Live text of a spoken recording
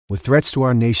With threats to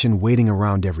our nation waiting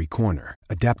around every corner,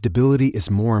 adaptability is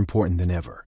more important than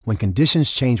ever. When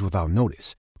conditions change without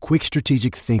notice, quick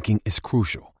strategic thinking is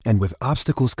crucial. And with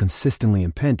obstacles consistently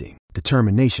impending,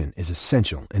 determination is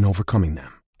essential in overcoming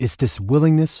them. It's this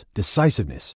willingness,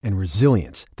 decisiveness, and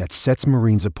resilience that sets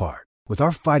Marines apart. With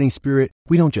our fighting spirit,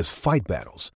 we don't just fight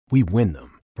battles, we win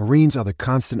them. Marines are the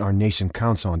constant our nation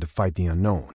counts on to fight the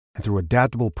unknown. And through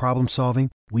adaptable problem solving,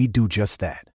 we do just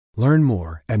that. Learn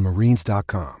more at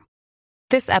marines.com.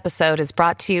 This episode is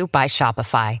brought to you by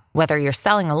Shopify. Whether you're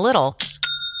selling a little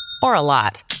or a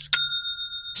lot,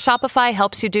 Shopify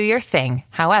helps you do your thing,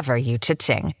 however you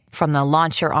cha-ching. From the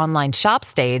launch your online shop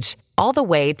stage, all the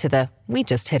way to the we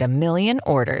just hit 1 million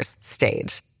orders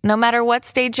stage. No matter what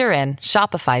stage you're in,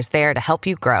 Shopify's there to help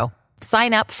you grow.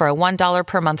 Sign up for a $1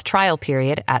 per month trial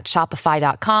period at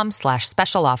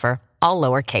shopify.com/special offer, all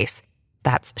lowercase.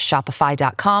 That's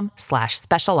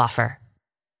shopify.com/special offer.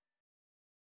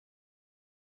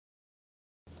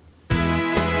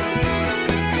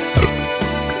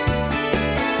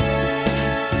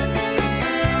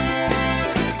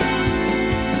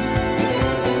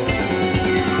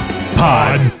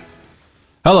 Pod.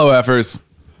 Hello, Effers.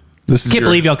 This is Can't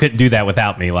believe y'all couldn't do that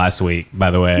without me last week, by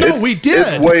the way. No, we did.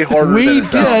 It's way harder We than it did.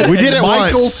 sounds. We did it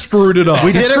Michael once. screwed it up.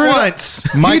 We did it once.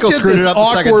 Michael He did screwed this it up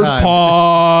the second awkward time.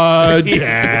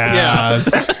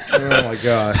 podcast. Oh my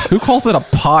gosh. Who calls it a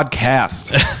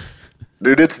podcast?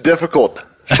 Dude, it's difficult.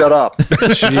 Shut up.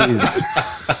 Jeez.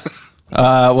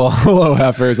 Well, hello,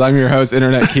 Effers. I'm your host,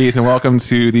 Internet Keith, and welcome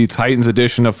to the Titans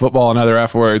edition of Football and Other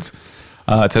F Words.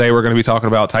 Today, we're going to be talking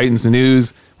about Titans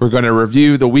news. We're going to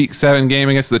review the Week 7 game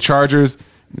against the Chargers,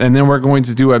 and then we're going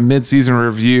to do a mid-season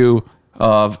review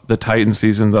of the Titans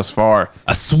season thus far.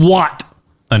 A SWOT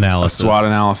analysis. SWOT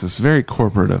analysis. Very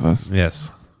corporate of us.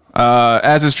 Yes.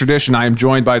 As is tradition, I am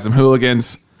joined by some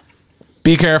hooligans.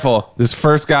 Be careful. This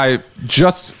first guy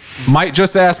might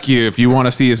just ask you if you want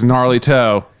to see his gnarly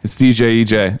toe. It's DJ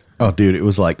EJ. Oh, dude, it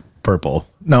was like purple.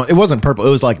 No, it wasn't purple.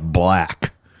 It was like black.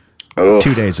 2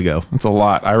 days ago. That's a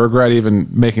lot. I regret even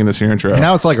making this your intro.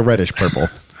 Now it's like a reddish purple.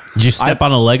 Did you step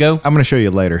on a Lego? I'm going to show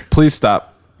you later. Please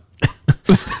stop.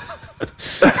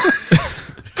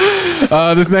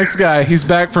 This next guy, he's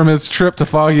back from his trip to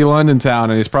foggy London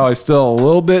town, and he's probably still a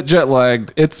little bit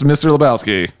jet-lagged. It's Mr.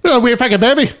 Lebowski. We fucking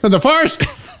baby in the forest.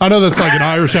 I know that's like an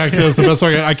Irish accent. It's the best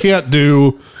way. I can't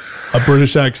do a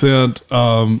British accent.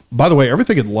 By the way,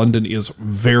 everything in London is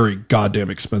very goddamn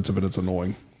expensive, and it's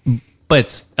annoying. But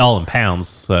it's all in pounds,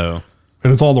 so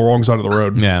And it's all on the wrong side of the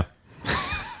road. yeah.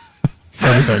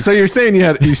 Everything. So you're saying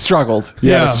you struggled.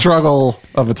 You had a struggle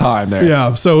of a time there.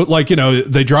 Yeah, so like,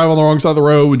 they drive on the wrong side of the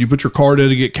road. When you put your card in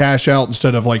to get cash out,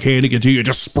 instead of like handing it to you, it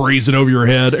just sprays it over your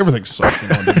head. Everything sucks in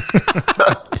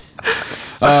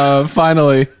London.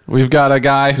 Finally, we've got a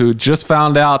guy who just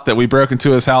found out that we broke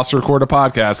into his house to record a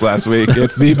podcast last week.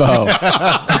 It's Zebo.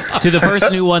 To the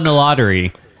person who won the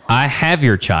lottery, I have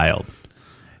your child,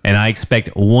 and I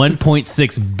expect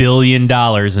 $1.6 billion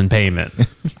in payment.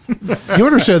 You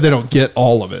understand they don't get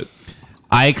all of it.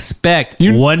 I expect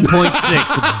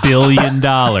 $1.6 billion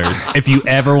if you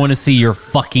ever want to see your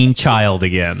fucking child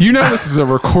again. You know this is a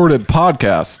recorded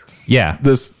podcast. Yeah.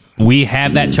 This We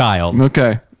have that child.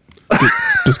 okay.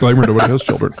 Disclaimer, nobody has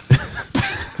children.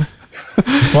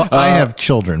 Well, I have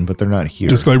children, but they're not here.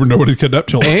 Disclaimer, nobody's kidnapped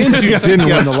children. And you didn't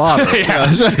win the lottery. Okay,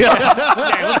 let's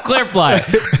clarify.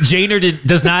 Janer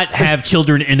does not have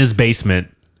children in his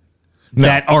basement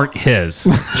that aren't his.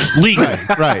 Legally.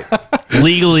 Right.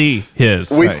 Legally his.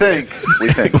 We think.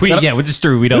 Which is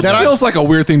true. We don't That know. feels like a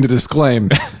weird thing to disclaim.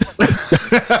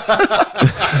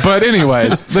 But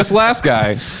anyways, this last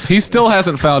guy, he still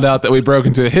hasn't found out that we broke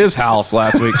into his house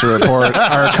last week to record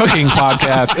our cooking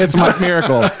podcast. It's Mike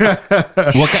Miracles.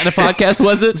 What kind of podcast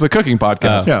was it? It's a cooking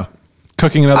podcast. Yeah.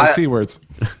 Cooking and other C words.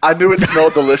 I knew it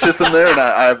smelled delicious in there, and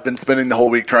I've been spending the whole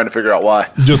week trying to figure out why.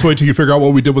 Just wait till you figure out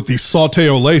what we did with the saute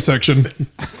au lait section.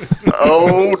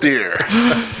 Oh, dear.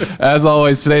 As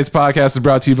always, today's podcast is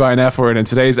brought to you by an F word, and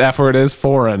today's F word is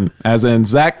foreign. As in,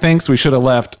 Zach thinks we should have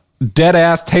left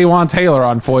dead-ass Taywan Taylor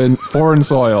on foreign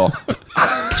soil.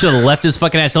 Should have left his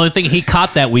fucking ass. The only thing he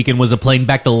caught that weekend was a plane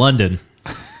back to London.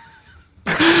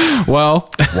 Well,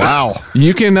 Wow.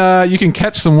 you can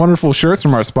catch some wonderful shirts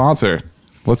from our sponsor.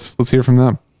 Let's hear from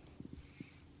them.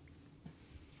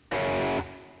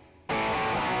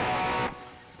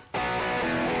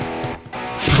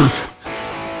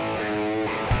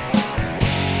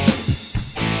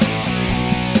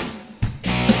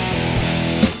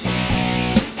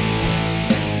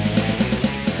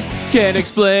 Can't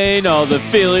explain all the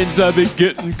feelings I've been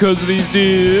getting because of these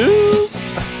deals.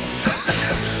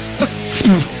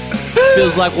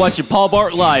 Feels like watching Paul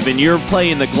Bart live and you're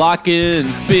playing the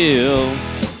Glockenspiel.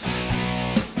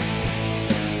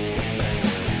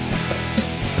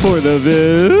 For the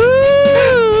Ville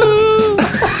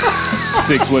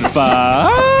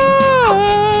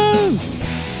 615.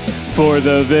 For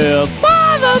the Ville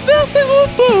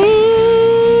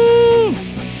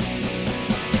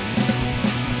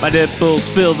 615. My nipples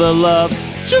feel the love.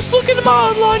 Just look at my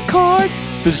online card.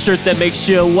 There's a shirt that makes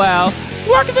you wow.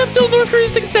 Rocking them till the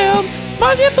crease sticks down.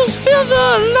 My nipples feel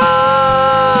the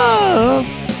love.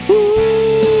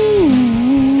 Ooh.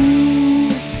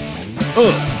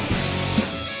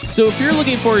 So if you're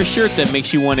looking for a shirt that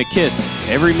makes you want to kiss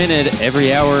every minute,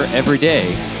 every hour, every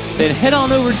day, then head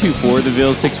on over to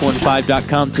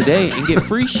fortheville615.com today and get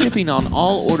free shipping on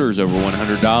all orders over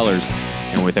 $100.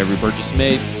 And with every purchase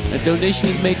made, a donation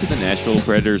is made to the Nashville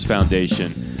Predators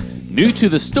Foundation. New to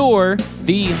the store,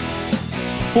 the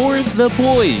For the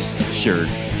Boys shirt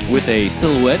with a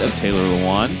silhouette of Taylor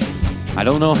Lewan. I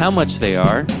don't know how much they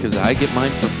are because I get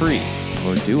mine for free.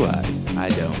 Or do I? I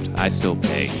don't. I still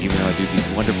pay, even though I do these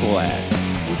wonderful ads.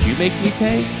 Would you make me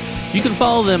pay? You can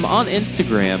follow them on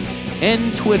Instagram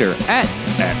and Twitter at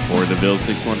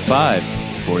ForTheVille615.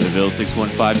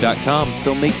 ForTheVille615.com.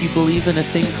 They'll make you believe in a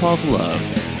thing called love.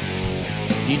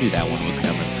 You knew that one was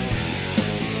coming.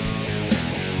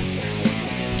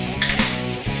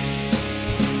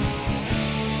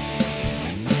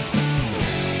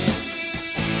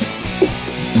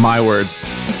 My word.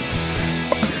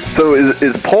 So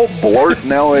is Paul Blart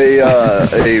now a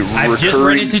I've just run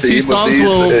recurring into theme two of songs these,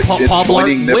 where Paul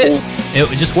pointing Blart nipples? wits. It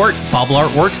just works. Paul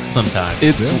Blart works sometimes.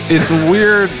 It's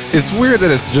weird. It's weird that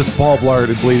it's just Paul Blart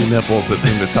and bleeding nipples that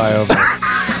seem to tie over.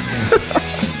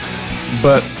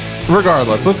 But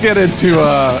regardless, let's get into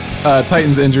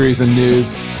Titans injuries and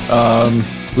news.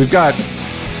 We've got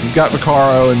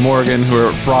Vaccaro and Morgan who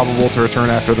are probable to return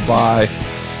after the bye.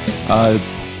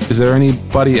 Is there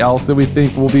anybody else that we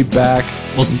think will be back?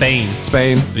 Well, Spain.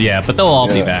 Yeah, but they'll all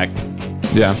be back.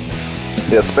 Yeah.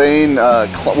 Yeah, Spain.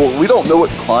 Well, we don't know what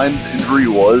Klein's injury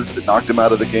was that knocked him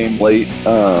out of the game late.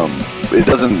 It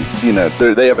doesn't,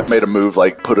 they haven't made a move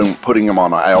like putting him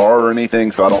on IR or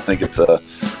anything, so I don't think it's a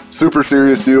super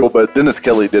serious deal. But Dennis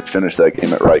Kelly did finish that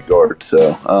game at right guard,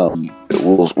 so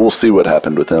we'll see what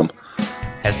happened with him.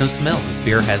 Has no smell. This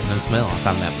beer has no smell. I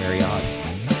found that very odd.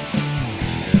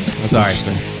 Sorry.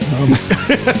 I'm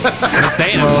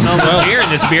saying, I don't know this beer, and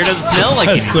this beer doesn't smell like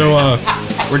anything. So,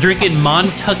 we're drinking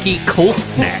Montucky Cold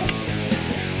Snack.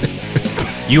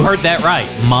 You heard that right.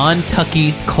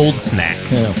 Montucky Cold Snack.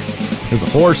 Yeah. There's a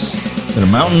horse in a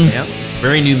mountain. Yep. It's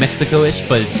very New Mexico-ish,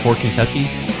 but it's for Kentucky.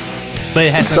 But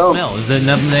it has no smell. Is that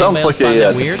nothing Sounds like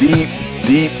that weird?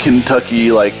 deep Kentucky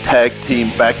tag team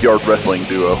backyard wrestling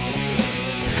duo.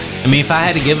 I mean, if I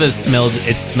had to give it a smell,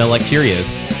 it'd smell like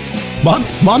Cheerios.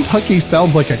 Montucky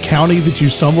sounds like a county that you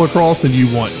stumble across and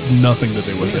you want nothing to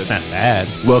do with It's it. not bad.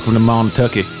 Welcome to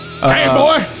Montucky. Hey,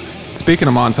 boy! Speaking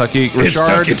of Montucky, It's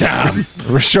Tucky time.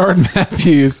 Rashard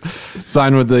Matthews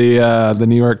signed with the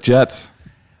New York Jets.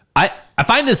 I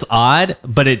find this odd,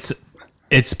 but it's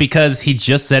because he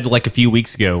just said like a few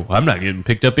weeks ago, I'm not getting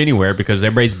picked up anywhere because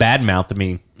everybody's badmouthing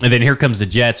me. And then here comes the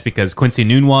Jets because Quincy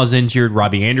Nunwa is injured,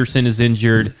 Robbie Anderson is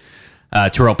injured,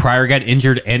 Terrell Pryor got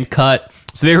injured and cut.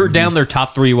 So they were down their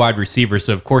top three wide receivers.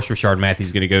 So of course Rashard Matthews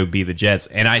is going to go be the Jets.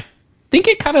 And I think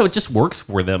it kind of just works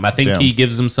for them. I think he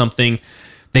gives them something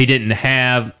they didn't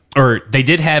have, or they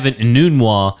did have it in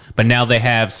Nunwa, but now they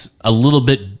have a little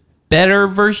bit better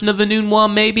version of a Nunwa,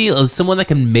 maybe someone that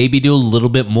can maybe do a little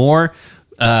bit more.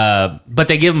 But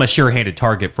they give him a sure-handed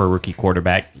target for a rookie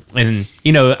quarterback. And,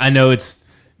 I know it's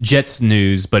Jets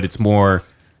news, but it's a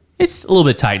little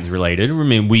bit Titans related. I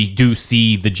mean, we do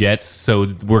see the Jets, so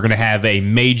we're going to have a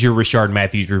major Rashard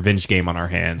Matthews revenge game on our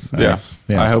hands. Yeah.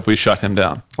 Yeah. I hope we shut him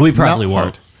down. We probably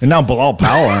won't. And now Bilal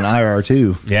Powell on IR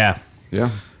too. Yeah. Yeah.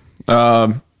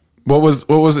 What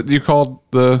was it you called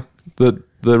the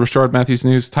Rashard Matthews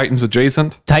news? Titans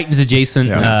adjacent? Titans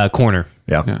adjacent corner.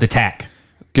 Yeah. The tack.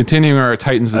 Continuing our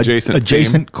Titans adjacent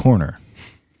theme, corner.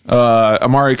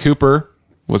 Amari Cooper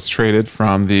was traded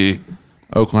from the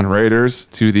Oakland Raiders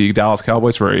to the Dallas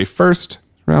Cowboys for a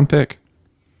first-round pick.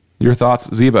 Your thoughts,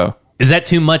 Zebo? Is that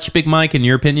too much, Big Mike, in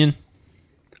your opinion?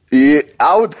 Yeah,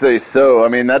 I would say so. I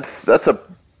mean, that's a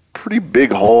pretty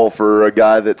big haul for a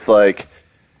guy that's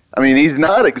he's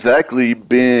not exactly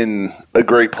been a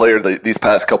great player these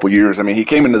past couple years. I mean, he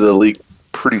came into the league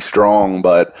pretty strong,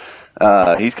 but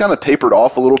he's kind of tapered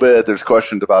off a little bit. There's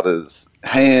questions about his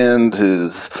hand,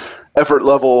 his effort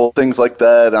level, things like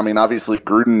that. I mean, obviously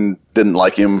Gruden didn't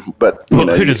like him, but who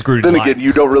does Gruden then like? again,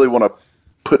 you don't really want to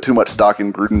put too much stock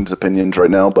in Gruden's opinions right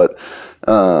now. But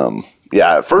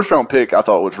yeah, first round pick I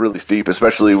thought was really steep,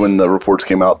 especially when the reports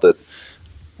came out that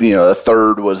the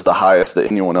third was the highest that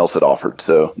anyone else had offered.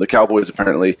 So the Cowboys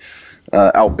apparently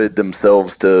outbid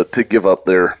themselves to give up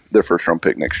their first round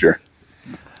pick next year.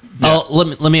 Oh,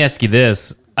 let me ask you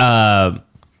this: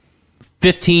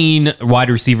 15 wide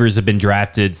receivers have been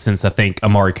drafted since I think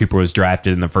Amari Cooper was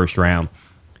drafted in the first round.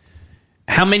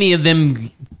 How many of them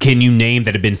can you name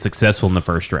that have been successful in the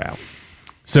first round?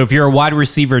 So if you're a wide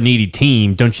receiver needy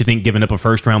team, don't you think giving up a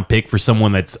first round pick for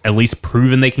someone that's at least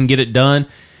proven they can get it done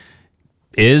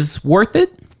is worth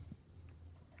it?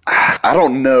 I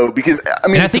don't know, because I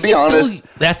think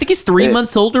I think he's 3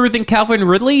 months older than Calvin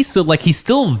Ridley, so like he's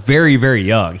still very, very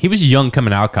young. He was young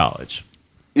coming out of college.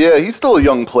 Yeah, he's still a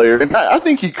young player, and I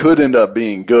think he could end up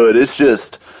being good. It's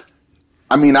just,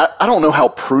 I don't know how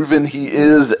proven he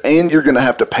is, and you're going to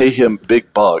have to pay him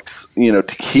big bucks, to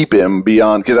keep him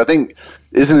beyond, because I think,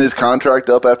 isn't his contract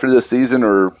up after this season,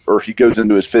 or he goes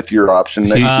into his fifth-year option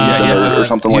next season or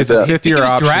something like that? Fifth-year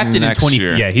option drafted next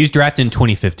year. Yeah, he was drafted in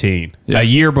 2015, a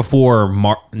year before.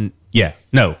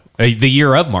 The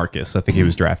year of Marcus, I think he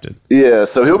was drafted. Yeah,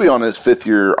 so he'll be on his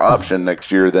fifth-year option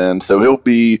next year then. So he'll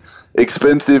be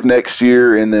expensive next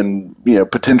year, and then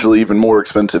potentially even more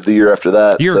expensive the year after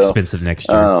that. You're expensive next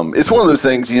year. It's one of those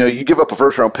things. You give up a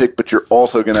first-round pick, but you're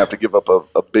also going to have to give up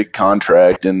a big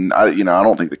contract. And I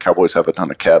don't think the Cowboys have a ton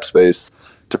of cap space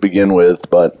to begin with.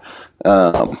 But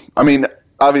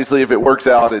obviously, if it works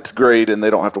out, it's great, and they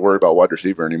don't have to worry about wide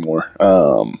receiver anymore.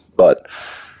 But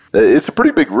it's a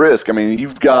pretty big risk.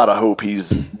 You've got to hope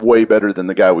he's way better than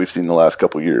the guy we've seen the last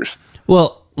couple of years.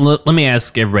 Well, let me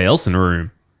ask everybody else in the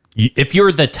room. If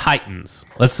you're the Titans,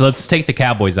 let's take the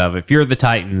Cowboys out of it. If you're the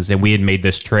Titans and we had made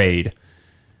this trade,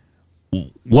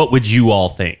 what would you all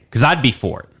think? Because I'd be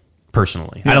for it,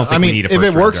 personally. I don't think we need a first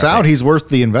if it works out, he's worth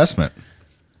the investment.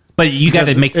 But you got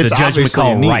to make the judgment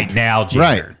call right now,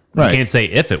 Junior. Right. You can't say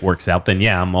if it works out, then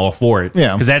yeah, I'm all for it.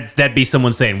 Yeah. Because that'd be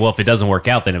someone saying, well, if it doesn't work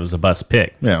out, then it was a bust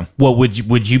pick. Yeah. Well,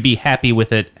 would you be happy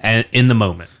with it in the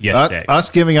moment yesterday? Us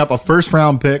giving up a first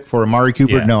round pick for Amari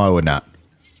Cooper? Yeah. No, I would not.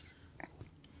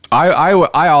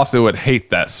 I also would hate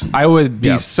this. I would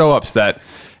be so upset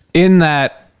in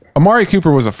that Amari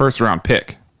Cooper was a first round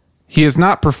pick. He has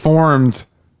not performed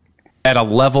at a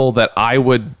level that I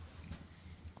would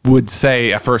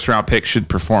say a first round pick should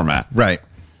perform at. Right.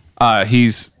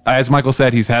 He's, as Michael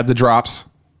said, he's had the drops.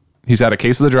 He's had a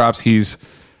case of the drops. He's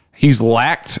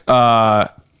lacked,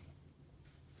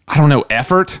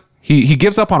 effort. He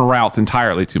gives up on routes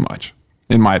entirely too much,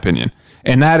 in my opinion.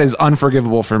 And that is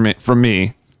unforgivable from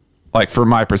me, like from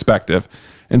my perspective.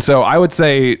 And so I would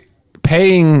say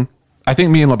paying, I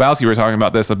think me and Lebowski were talking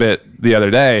about this a bit the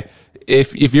other day.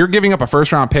 If you're giving up a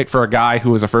first round pick for a guy who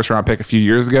was a first round pick a few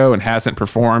years ago and hasn't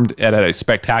performed at a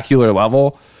spectacular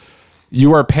level,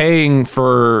 you are paying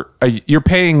you're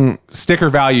paying sticker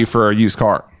value for a used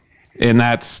car, and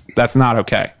that's not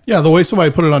okay. Yeah, the way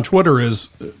somebody put it on Twitter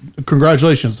is,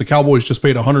 congratulations, the Cowboys just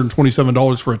paid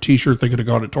 $127 for a T-shirt they could have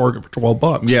got at Target for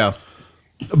 $12. Yeah,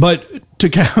 but to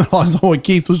capitalize on what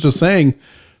Keith was just saying,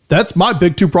 that's my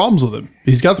big two problems with him.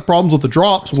 He's got the problems with the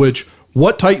drops, which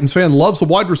what Titans fan loves a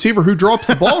wide receiver who drops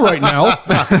the ball right now?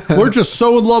 We're just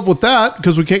so in love with that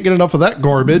because we can't get enough of that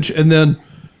garbage, and then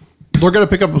they're going to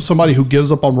pick up somebody who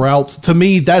gives up on routes. To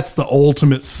me, that's the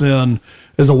ultimate sin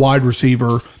as a wide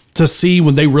receiver, to see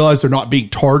when they realize they're not being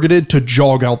targeted to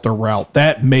jog out their route.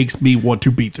 That makes me want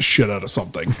to beat the shit out of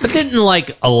something. But didn't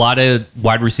a lot of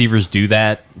wide receivers do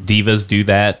that? Divas do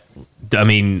that?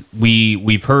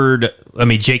 We've heard,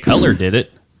 Jay Cutler did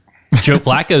it. Joe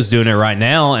Flacco's doing it right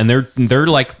now, and they're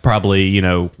like probably,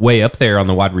 way up there on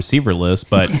the wide receiver list,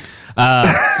 but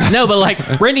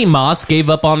Randy Moss gave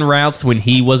up on routes when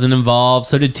he wasn't involved.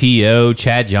 So did T.O.,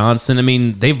 Chad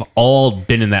Johnson. They've all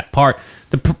been in that part.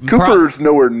 Cooper's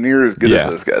nowhere near as good as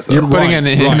those guys. You're putting him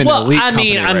in elite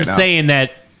company I'm saying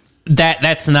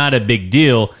that's not a big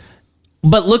deal.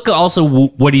 But look also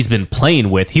what he's been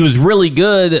playing with. He was really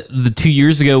good the 2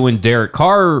 years ago when Derek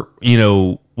Carr,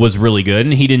 was really good,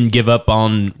 and he didn't give up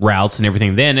on routes and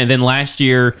everything then. And then last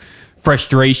year,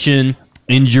 frustration,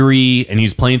 injury, and he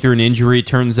was playing through an injury, it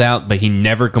turns out, but he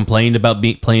never complained about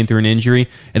playing through an injury.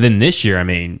 And then this year,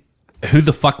 who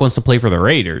the fuck wants to play for the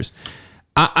Raiders?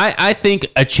 I think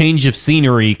a change of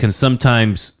scenery can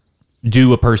sometimes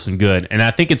do a person good, and I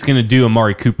think it's going to do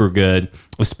Amari Cooper good,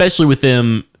 especially with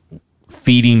them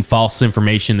feeding false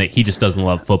information that he just doesn't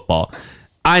love football.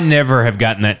 I never have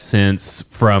gotten that sense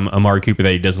from Amari Cooper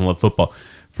that he doesn't love football.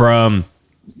 From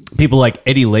people like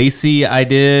Eddie Lacy, I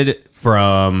did.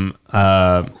 From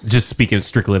just speaking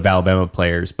strictly of Alabama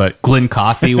players, but Glenn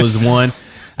Coffey was one.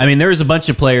 There's a bunch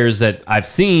of players that I've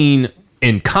seen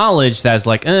in college that's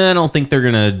like, I don't think they're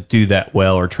going to do that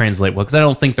well or translate well because I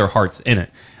don't think their heart's in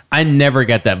it. I never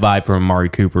got that vibe from Amari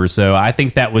Cooper. So I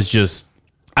think that was just,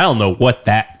 I don't know what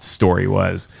that story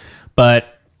was.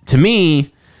 But to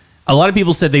me, a lot of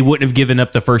people said they wouldn't have given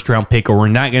up the first round pick or we're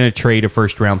not going to trade a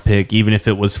first round pick, even if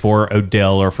it was for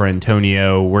Odell or for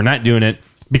Antonio. We're not doing it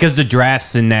because the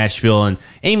draft's in Nashville and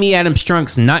Amy Adams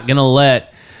Strunk's not going to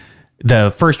let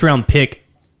the first round pick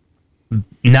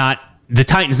the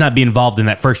Titans not be involved in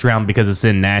that first round because it's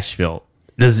in Nashville.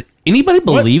 Does anybody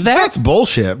believe that? That's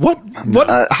bullshit. What?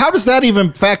 How does that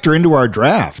even factor into our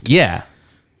draft? Yeah.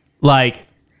 Like,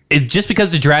 just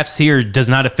because the draft's here does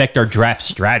not affect our draft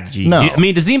strategy. No.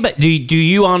 Does anybody, do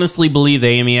you honestly believe that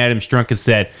Amy Adams Strunk has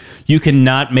said you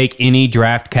cannot make any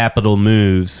draft capital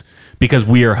moves because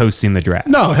we are hosting the draft?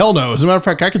 No, hell no. As a matter of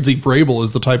fact, I could see Vrabel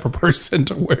as the type of person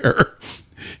to where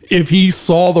if he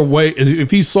saw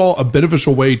a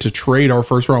beneficial way to trade our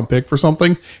first round pick for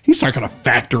something, he's not going to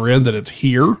factor in that it's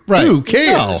here. Right. Who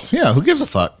cares? No. Yeah, who gives a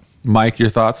fuck? Mike, your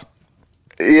thoughts?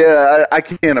 Yeah, I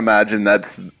can't imagine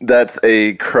that's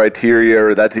a criteria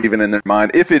or that's even in their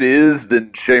mind. If it is,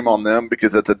 then shame on them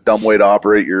because that's a dumb way to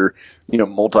operate your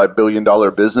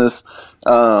multi-billion-dollar business.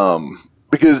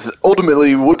 Because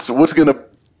ultimately, what's going to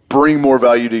bring more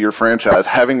value to your franchise?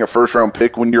 Having a first-round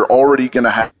pick when you're already going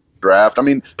to have a draft. I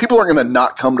mean, people aren't going to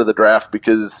not come to the draft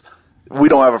because we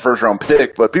don't have a first-round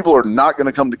pick, but people are not going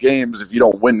to come to games if you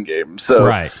don't win games. So,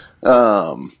 right.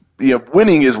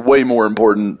 Winning is way more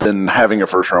important than having a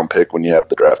first-round pick when you have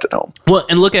the draft at home. Well,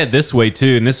 and look at it this way,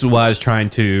 too, and this is why I was trying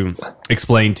to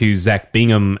explain to Zach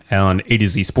Bingham on A to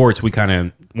Z Sports. We kind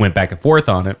of went back and forth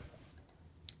on it.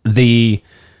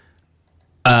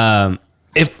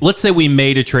 If let's say we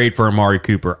made a trade for Amari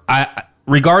Cooper,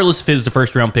 regardless if it's the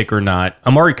first-round pick or not,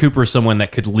 Amari Cooper is someone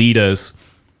that could lead us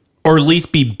or at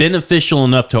least be beneficial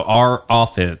enough to our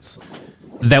offense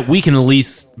that we can at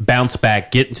least bounce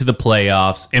back, get into the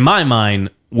playoffs. In my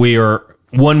mind, we are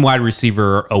one wide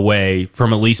receiver away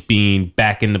from at least being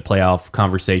back in the playoff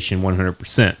conversation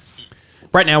 100%.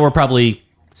 Right now, we're probably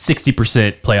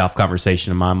 60% playoff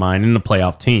conversation in my mind in the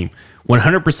playoff team.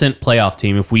 100% playoff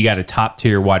team if we got a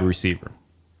top-tier wide receiver.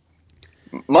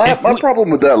 My problem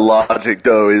with that logic,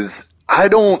 though, is I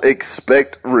don't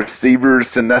expect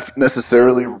receivers to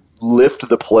necessarily lift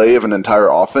the play of an entire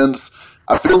offense.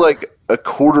 I feel like a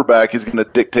quarterback is going to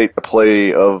dictate the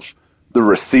play of the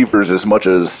receivers as much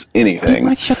as anything.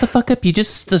 Mike, shut the fuck up. You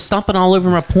just stomping all over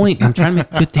my point. I'm trying to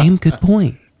make a good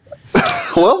point.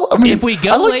 Well, I mean, if we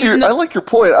go I like your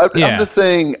point. I'm just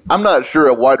saying I'm not sure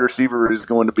a wide receiver is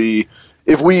going to be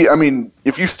if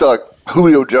you stuck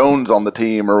Julio Jones on the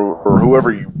team or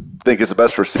whoever you think is the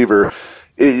best receiver.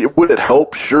 Would it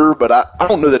help? Sure, but I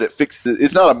don't know that it fixes.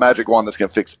 It's not a magic wand that's going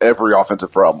to fix every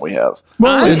offensive problem we have.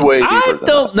 Well, it's way deeper I than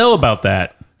don't that. know about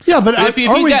that. Yeah, but if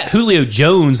you got Julio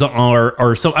Jones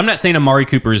or so, I'm not saying Amari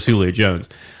Cooper is Julio Jones,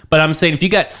 but I'm saying if you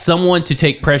got someone to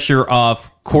take pressure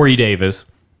off Corey Davis,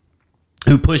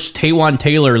 who pushed Taywan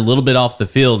Taylor a little bit off the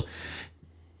field,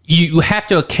 you have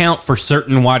to account for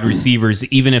certain wide receivers,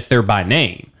 even if they're by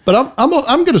name. But I'm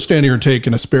going to stand here and take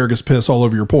an asparagus piss all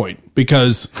over your point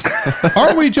because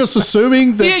aren't we just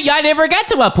assuming that? Yeah, I never got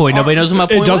to my point. Nobody knows what my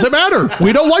point It doesn't was. matter.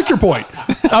 We don't like your point.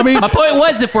 I mean, my point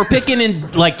was if we're picking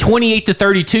in like 28 to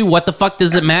 32, what the fuck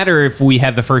does it matter if we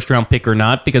have the first round pick or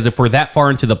not? Because if we're that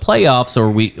far into the playoffs or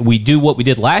we do what we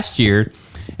did last year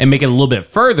and make it a little bit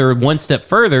further, one step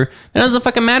further, then it doesn't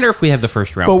fucking matter if we have the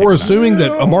first round but pick we're assuming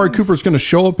that Amari Cooper's going to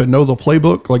show up and know the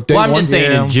playbook like day Well, I'm one. just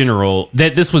saying in general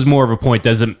that this was more of a point.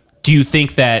 Do you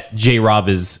think that J-Rob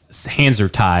hands are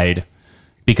tied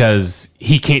because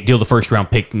he can't deal the first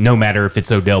round pick no matter if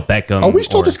it's Odell Beckham? Are we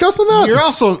still discussing that? You're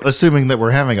also assuming that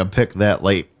we're having a pick that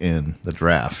late in the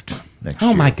draft next year.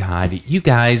 Oh my God, you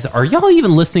guys, are y'all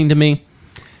even listening to me?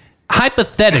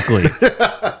 Hypothetically,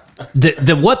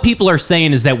 what people are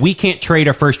saying is that we can't trade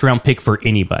a first round pick for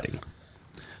anybody.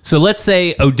 So let's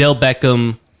say Odell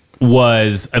Beckham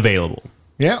was available.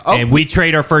 Yeah. And we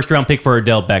trade our first round pick for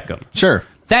Odell Beckham. Sure.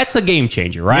 That's a game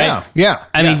changer, right? Yeah.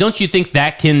 I mean, don't you think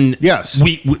that can? Yes.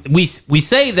 We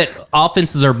say that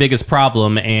offense is our biggest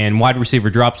problem and wide receiver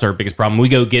drops are our biggest problem. We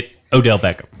go get Odell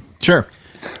Beckham. Sure.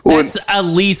 That's at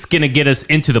least going to get us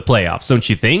into the playoffs, don't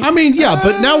you think? I mean, yeah,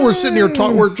 but now we're sitting here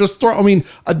talking. We're just throwing. I mean,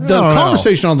 the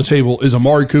conversation on the table is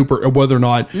Amari Cooper and whether or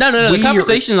not. No. The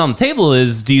conversation on the table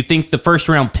is: do you think the first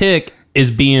round pick is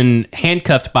being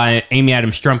handcuffed by Amy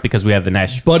Adams Strunk because we have the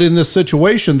Nashville? But in this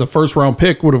situation, the first round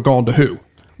pick would have gone to who?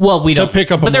 Well, we don't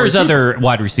pick up. But there's Amari other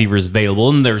wide receivers available,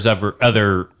 and there's other.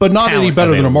 But not any talent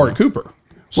better than available. Amari Cooper.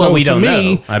 Well, we to don't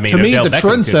me, know. I mean, to me, Odell the Beckham could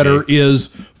trendsetter be. is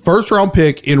first round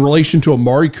pick in relation to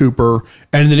Amari Cooper,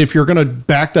 and then if you're going to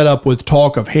back that up with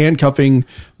talk of handcuffing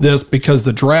this because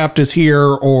the draft is here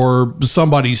or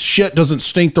somebody's shit doesn't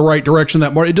stink the right direction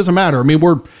that more, it doesn't matter. I mean,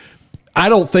 I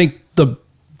don't think the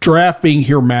draft being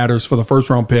here matters for the first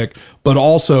round pick, but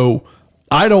also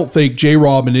I don't think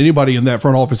J-Rob and anybody in that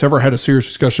front office ever had a serious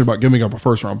discussion about giving up a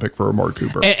first round pick for Amari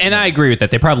Cooper. And I agree with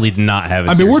that. They probably did not have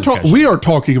a we are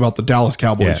talking about the Dallas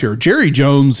Cowboys here. Jerry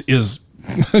Jones is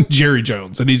Jerry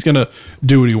Jones, and he's going to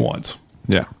do what he wants.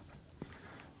 Yeah.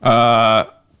 Well,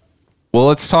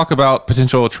 let's talk about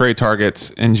potential trade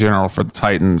targets in general for the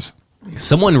Titans.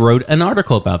 Someone wrote an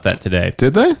article about that today.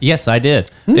 Did they? Yes, I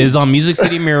did. It is on Music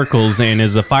City Miracles and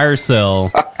is a fire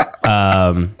sale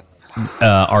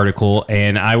article.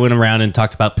 And I went around and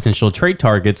talked about potential trade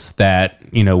targets that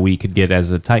we could get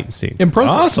as a Titans team.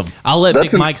 Impressive. Awesome. I'll let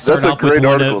Big Mike start off with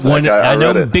one. I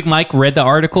know Big Mike read the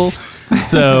article,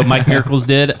 so Mike Miracles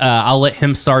did. I'll let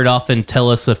him start off and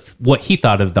tell us what he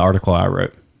thought of the article I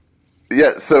wrote.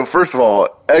 Yeah. So first of all,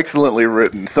 excellently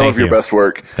written. Some of your best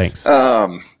work. Thanks.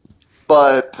 So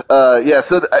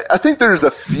I think there's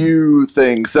a few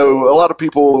things. So a lot of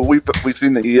people, we've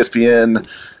seen the ESPN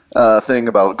thing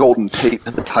about Golden Tate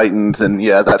to the Titans, and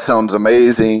that sounds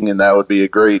amazing, and that would be a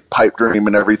great pipe dream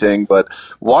and everything. But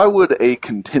why would a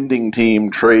contending team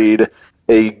trade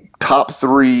a top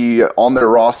 3 on their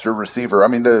roster receiver? I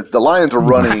mean, the Lions are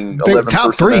running 11 top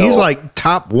personnel. 3. He's like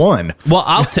top 1. Well,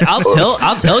 I'll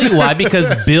tell you why,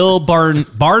 because Bill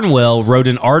Barnwell wrote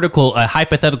an article, a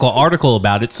hypothetical article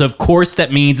about it. So of course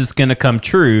that means it's going to come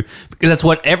true, because that's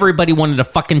what everybody wanted to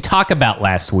fucking talk about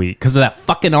last week because of that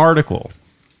fucking article.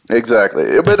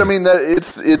 Exactly, but I mean that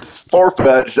it's far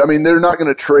fetched. I mean, they're not going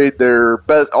to trade their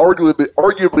best,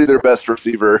 arguably their best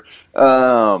receiver,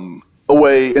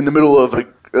 away in the middle of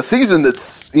a season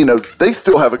that's they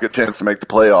still have a good chance to make the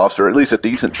playoffs, or at least a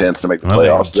decent chance to make the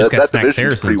playoffs. That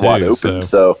division is pretty wide open,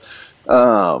 so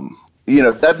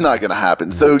that's not going to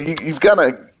happen. So you've got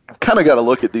to kind of got to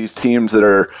look at these teams that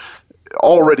are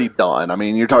already done. I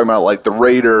mean, you're talking about like the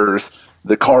Raiders,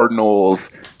 the Cardinals,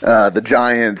 the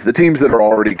Giants, the teams that are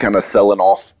already kind of selling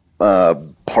off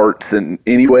parts in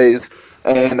anyways.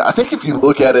 And I think if you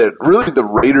look at it, really the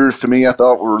Raiders to me, I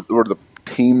thought were the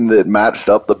team that matched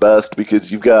up the best, because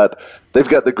they've got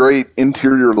the great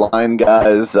interior line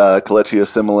guys, Kelechi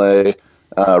Osemele,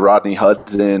 Rodney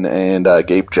Hudson, and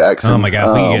Gabe Jackson. Oh my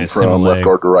God, from left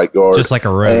guard to right guard, just like a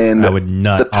road. And I would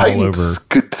nut the Titans all over.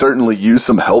 Could certainly use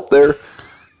some help there.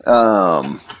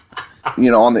 On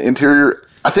the interior,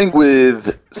 I think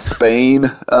with Spain,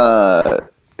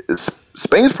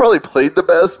 Spain's probably played the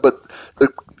best, but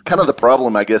the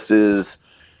problem, I guess, is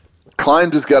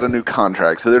Klein just got a new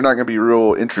contract, so they're not going to be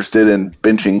real interested in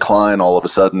benching Klein all of a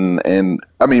sudden. And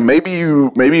I mean, maybe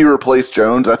you replace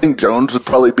Jones. I think Jones would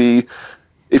probably be,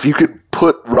 if you could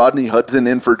put Rodney Hudson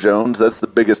in for Jones, that's the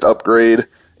biggest upgrade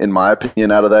in my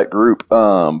opinion out of that group.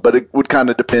 But it would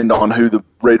kind of depend on who the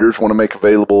Raiders want to make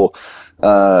available.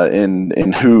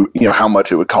 And who, how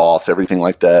much it would cost, everything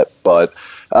like that. But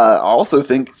I also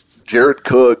think Jared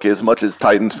Cook, as much as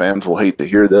Titans fans will hate to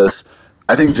hear this,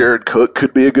 I think Jared Cook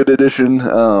could be a good addition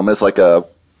as like a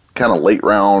kind of late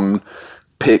round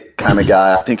pick kind of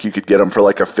guy. I think you could get him for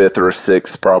like a 5th or a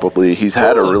 6th probably. He's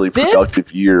had a really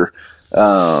productive year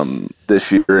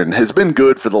this year and has been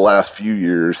good for the last few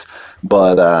years.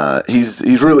 But he's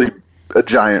really a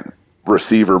giant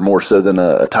receiver more so than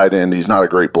a tight end. He's not a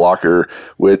great blocker,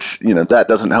 which that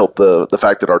doesn't help the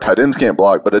fact that our tight ends can't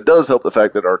block, but it does help the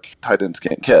fact that our tight ends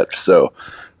can't catch. So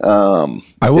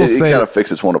I will say it kind of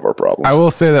fixes one of our problems. I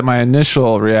will say that my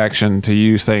initial reaction to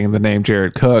you saying the name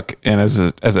Jared Cook and as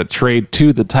a trade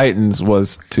to the Titans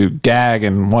was to gag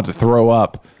and want to throw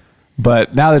up.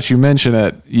 But now that you mention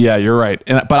it, yeah, you're right.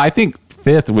 But I think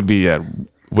 5th would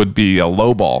be a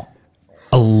low ball.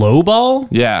 A low ball?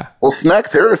 Yeah. Well,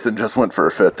 Snacks Harrison just went for a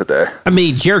 5th today. I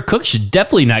mean, Jared Cook should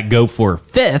definitely not go for a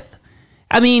 5th.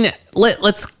 I mean,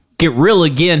 let's get real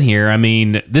again here. I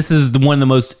mean, this is one of the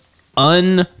most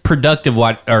unproductive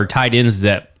tight ends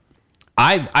that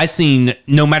I've seen,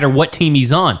 no matter what team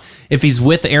he's on. If he's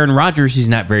with Aaron Rodgers, he's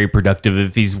not very productive.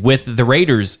 If he's with the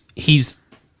Raiders, he's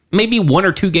maybe 1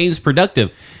 or 2 games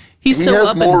productive. He has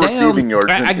up more and down. receiving yards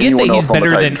than I get that anyone he's else on the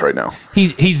better Titans than right now.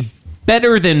 He's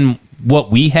better than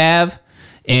what we have,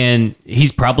 and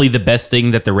he's probably the best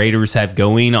thing that the Raiders have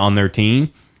going on their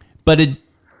team. But a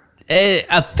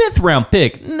 5th round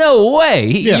pick, no way.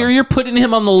 You're putting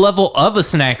him on the level of a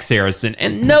Snacks Harrison,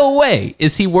 and no way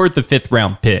is he worth a 5th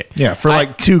round pick. Yeah, for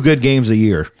 2 good games a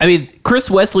year. I mean, Chris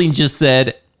Wesseling just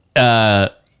said, can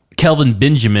Kelvin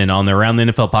Benjamin on the Around the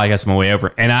NFL podcast on my way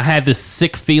over, and I had this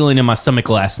sick feeling in my stomach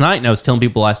last night, and I was telling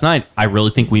people last night, I really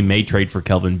think we may trade for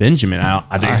Kelvin Benjamin.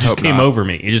 It just came over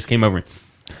me. It just came over me.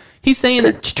 He's saying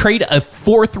that to trade a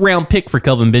 4th round pick for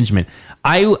Kelvin Benjamin.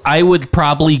 I would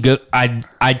probably go.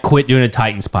 I'd quit doing a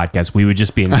Titans podcast. We would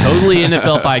just be a totally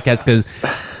NFL podcast because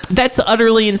that's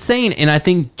utterly insane. And I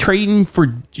think trading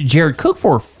for Jared Cook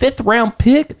for a 5th round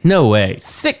pick, no way.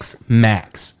 6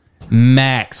 max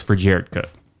for Jared Cook.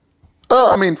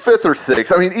 I mean, 5th or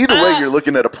 6th. I mean, either way, you're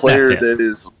looking at a player that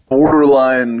is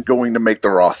borderline going to make the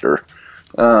roster.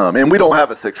 And we don't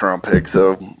have a 6th round pick,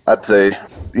 so I'd say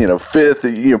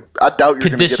 5th. I doubt you're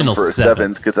going to get him for a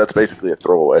 7th because that's basically a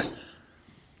throwaway.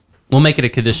 We'll make it a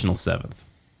conditional 7th.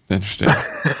 Interesting.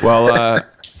 Well,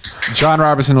 John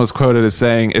Robinson was quoted as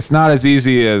saying, "It's not as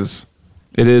easy as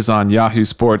it is on Yahoo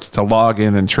Sports to log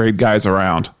in and trade guys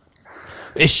around."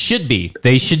 It should be.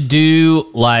 They should do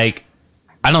like,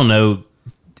 I don't know.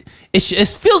 It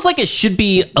feels like it should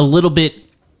be a little bit.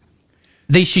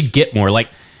 They should get more. Like,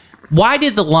 why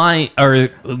did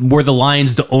were the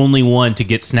Lions the only one to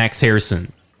get Snacks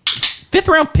Harrison? 5th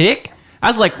round pick? I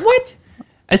was like, what?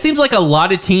 It seems like a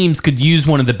lot of teams could use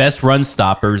one of the best run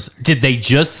stoppers. Did they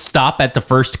just stop at the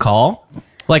first call?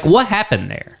 Like, what happened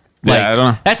there? Like, I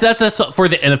don't know. That's for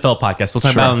the NFL podcast. We'll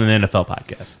talk about it on the NFL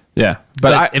podcast. Yeah,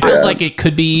 But it feels like it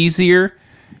could be easier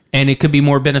and it could be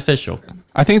more beneficial.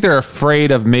 I think they're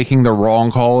afraid of making the wrong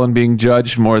call and being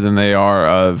judged more than they are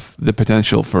of the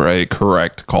potential for a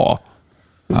correct call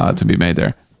to be made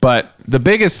there. But the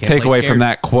biggest takeaway from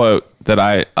that quote that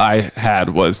I had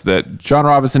was that John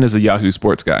Robinson is a Yahoo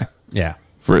Sports guy. Yeah.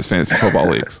 For his fantasy football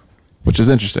leagues, which is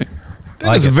interesting.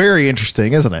 That is very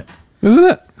interesting, isn't it? Isn't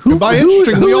it? And by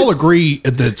interesting, we all agree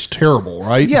that it's terrible,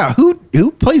 right? Yeah.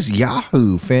 Who plays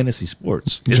Yahoo Fantasy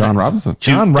Sports? John Robinson.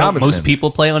 John Don't Robinson. most people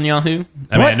play on Yahoo?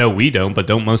 I mean, I know we don't, but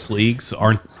don't most leagues?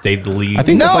 Aren't they the league? I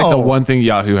think that's like the No. one thing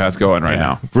Yahoo has going right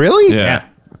now. Really? Yeah.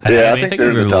 Yeah, I think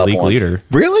they're the top league one. leader.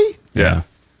 Really? Yeah.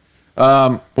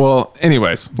 Well,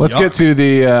 anyways, let's get to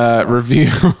the review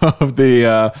of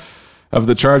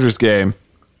the Chargers game,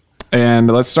 and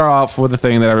let's start off with the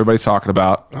thing that everybody's talking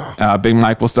about. Big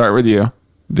Mike, we'll start with you.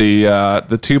 The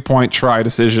 2-point try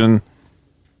decision,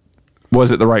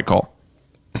 was it the right call?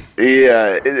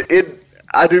 Yeah,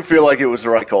 I do feel like it was the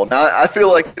right call. Now, I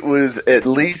feel like it was at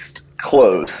least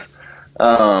close.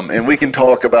 And we can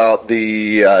talk about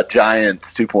the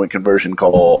Giants 2-point conversion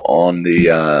call on the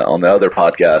other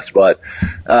podcast, but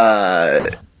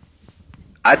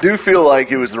I do feel like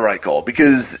it was the right call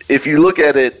because if you look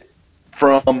at it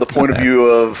from the point of view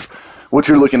of what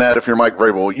you're looking at, if you're Mike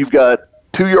Vrabel, you've got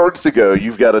 2 yards to go.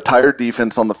 You've got a tired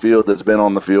defense on the field that's been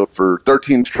on the field for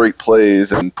 13 straight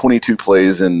plays and 22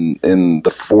 plays in the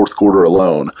 4th quarter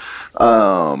alone.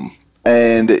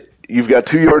 And you've got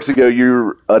 2 yards to go.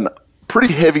 You're an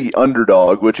pretty heavy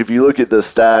underdog, which if you look at the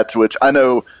stats, which I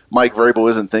know Mike Vrabel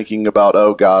isn't thinking about,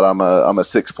 oh God, I'm a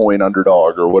 6-point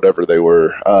underdog or whatever they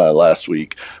were last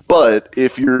week. But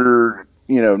if you're,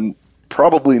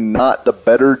 probably not the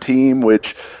better team,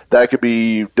 which that could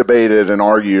be debated and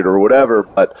argued or whatever,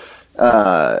 but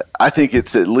I think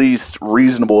it's at least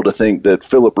reasonable to think that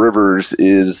Phillip Rivers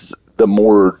is the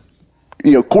more,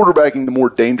 quarterbacking the more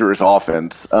dangerous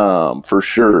offense for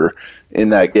sure in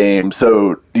that game.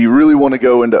 So do you really want to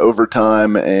go into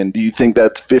overtime, and do you think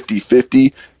that's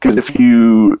 50-50? Because if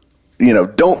you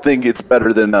don't think it's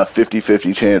better than a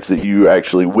 50-50 chance that you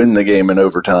actually win the game in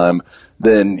overtime,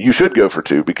 then you should go for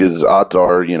 2 because odds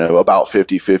are, about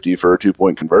 50-50 for a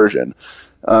 2-point conversion.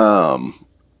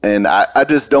 And I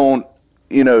just don't,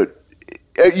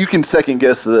 you can second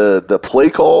guess the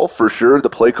play call for sure. The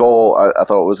play call I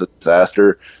thought was a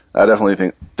disaster. I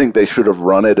definitely think they should have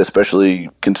run it,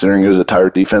 especially considering it was a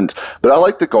tired defense. But I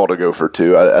like the call to go for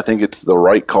 2. I think it's the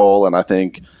right call, and I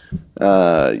think,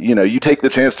 you take the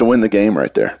chance to win the game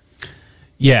right there.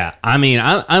 Yeah, I mean,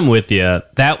 I'm with you.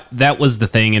 That was the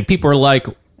thing, and people are like,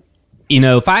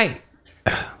 if I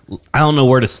don't know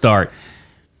where to start.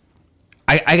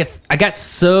 I got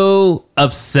so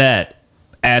upset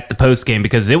at the post game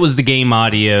because it was the game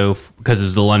audio because it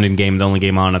was the London game, the only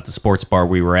game on at the sports bar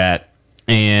we were at,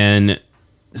 and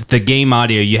the game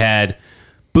audio you had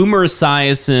Boomer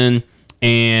Esiason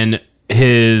and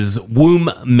his womb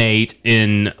mate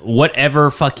in whatever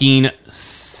fucking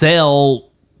cell.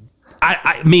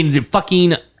 I mean, the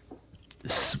fucking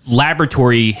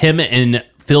laboratory him and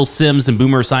Phil Simms and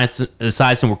Boomer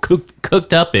Esiason were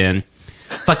cooked up in,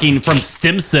 fucking from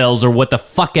stem cells or what the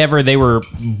fuck ever they were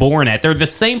born at. They're the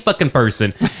same fucking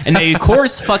person. And they, of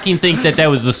course, fucking think that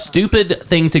was a stupid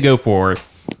thing to go for,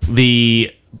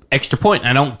 the extra point.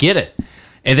 I don't get it.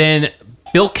 And then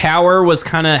Bill Cowher was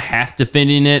kind of half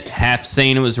defending it, half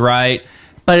saying it was right.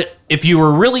 But if you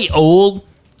were really old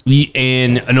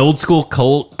and an old school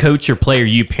coach or player,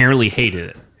 you apparently hated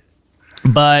it.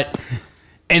 But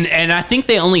and I think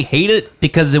they only hate it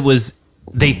because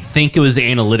they think it was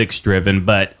analytics driven.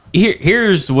 But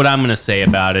here's what I'm going to say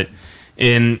about it.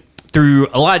 And through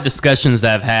a lot of discussions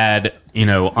that I've had,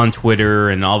 on Twitter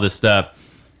and all this stuff,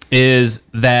 is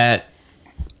that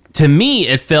to me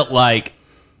it felt like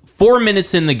 4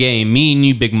 minutes in the game, me and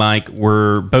you, Big Mike,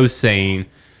 were both saying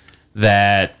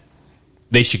that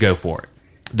they should go for it.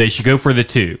 They should go for the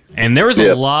 2. And there was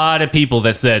a lot of people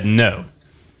that said no.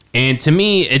 And to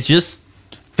me, it just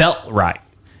felt right.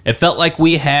 It felt like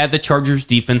we had the Chargers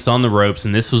defense on the ropes,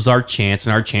 and this was our chance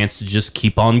to just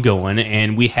keep on going,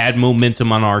 and we had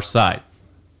momentum on our side.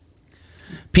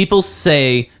 People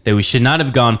say that we should not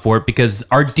have gone for it because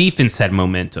our defense had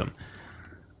momentum.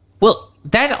 Well,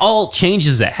 that all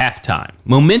changes at halftime.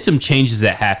 Momentum changes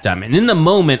at halftime. And in the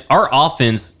moment, our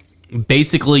offense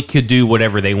basically could do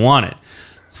whatever they wanted.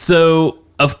 So,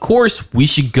 of course, we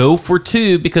should go for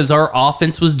 2 because our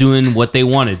offense was doing what they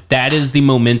wanted. That is the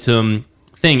momentum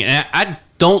thing. And I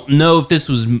don't know if this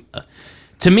was...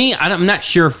 To me, I'm not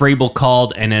sure if Vrabel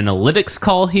called an analytics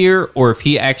call here or if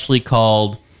he actually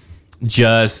called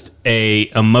just a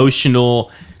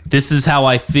emotional, this is how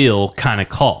I feel kind of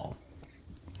call.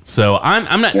 So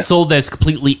I'm not sold that it's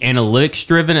completely analytics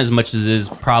driven as much as it is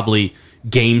probably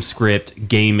game script,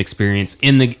 game experience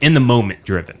in the moment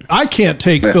driven. I can't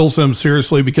take Phil Simms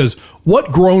seriously because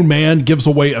what grown man gives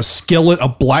away a skillet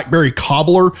of blackberry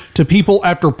cobbler to people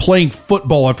after playing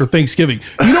football after Thanksgiving?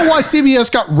 You know why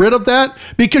CBS got rid of that?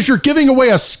 Because you're giving away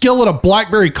a skillet of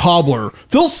blackberry cobbler.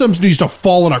 Phil Simms needs to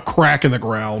fall in a crack in the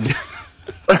ground.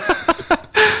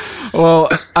 Well,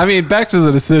 I mean, back to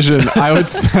the decision, I would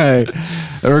say,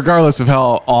 regardless of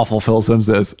how awful Phil Simms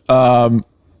is, I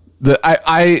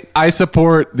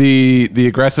support the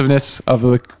aggressiveness of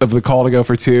the call to go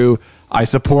for 2. I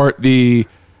support the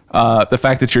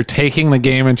fact that you're taking the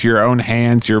game into your own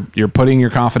hands. You're putting your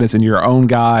confidence in your own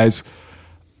guys,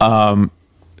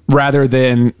 rather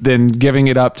than giving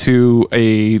it up to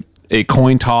a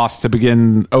coin toss to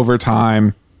begin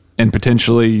overtime. And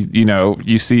potentially,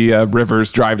 you see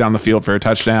Rivers drive down the field for a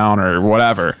touchdown or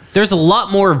whatever. There's a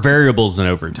lot more variables in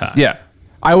overtime. Yeah.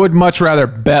 I would much rather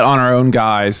bet on our own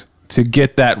guys to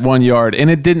get that 1 yard.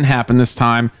 And it didn't happen this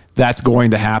time. That's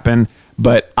going to happen.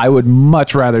 But I would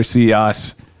much rather see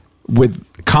us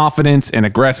with confidence and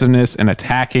aggressiveness and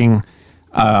attacking.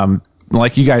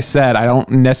 Like you guys said, I don't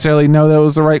necessarily know that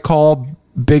was the right call.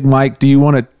 Big Mike, do you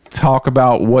want to talk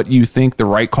about what you think the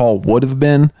right call would have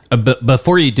been? But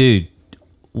before you do,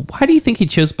 why do you think he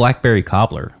chose blackberry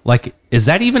cobbler? Like, is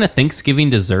that even a Thanksgiving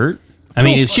dessert? I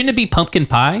mean, shouldn't it be pumpkin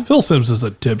pie? Phil Simms is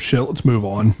a dipshit. Let's move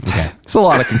on. Okay. It's a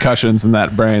lot of concussions in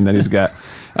that brain that he's got.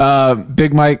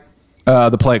 Big Mike,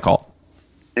 the play call.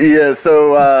 Yeah,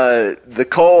 so the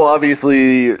call,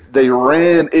 obviously, they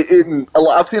ran.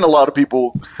 I've seen a lot of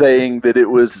people saying that it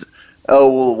was,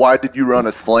 why did you run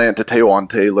a slant to Taywan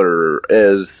Taylor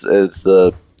as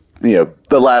the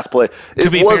last play? To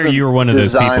be fair, you were one of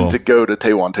those people. Designed to go to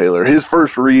Taywan Taylor. His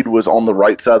first read was on the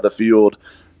right side of the field,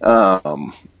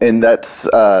 and that's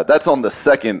on the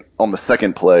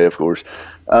second play, of course.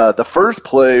 The first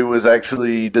play was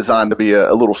actually designed to be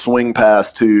a little swing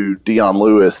pass to Dion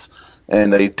Lewis,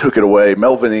 and they took it away.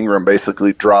 Melvin Ingram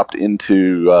basically dropped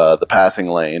into the passing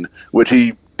lane, which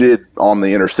he did on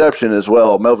the interception as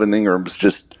well. Melvin Ingram's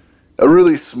just a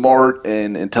really smart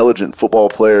and intelligent football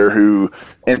player who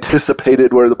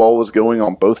anticipated where the ball was going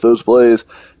on both those plays,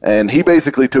 and he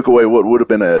basically took away what would have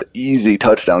been an easy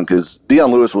touchdown because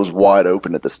Dion Lewis was wide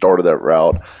open at the start of that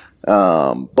route.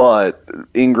 But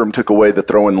Ingram took away the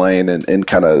throwing lane and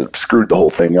kind of screwed the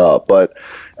whole thing up. But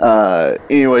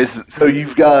anyways, so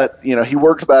you've got, he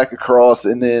works back across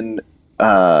and then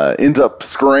ends up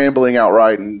scrambling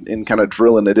outright and kind of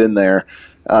drilling it in there.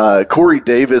 Corey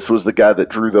Davis was the guy that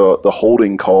drew the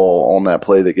holding call on that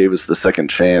play that gave us the second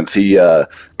chance. He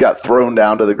got thrown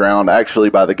down to the ground actually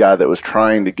by the guy that was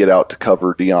trying to get out to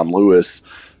cover Dion Lewis.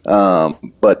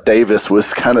 But Davis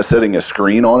was kind of setting a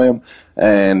screen on him,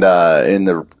 and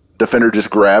the defender just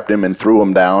grabbed him and threw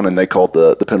him down, and they called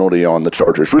the penalty on the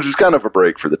Chargers, which is kind of a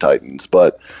break for the Titans.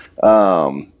 But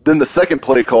then the second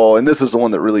play call, and this is the one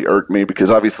that really irked me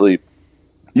because obviously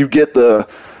you get the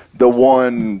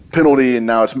one penalty and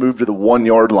now it's moved to the 1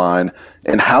 yard line,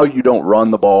 and how you don't run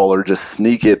the ball or just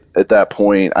sneak it at that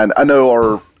point. I know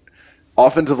our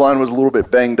offensive line was a little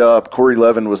bit banged up. Corey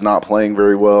Levin was not playing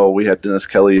very well. We had Dennis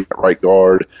Kelly at right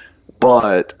guard,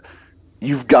 but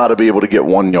you've got to be able to get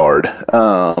 1 yard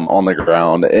on the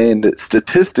ground. And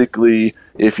statistically,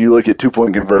 if you look at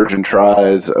 2-point conversion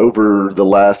tries over the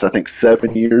last, I think,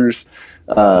 7 years,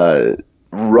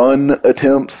 run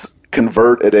attempts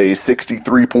convert at a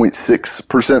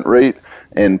 63.6% rate,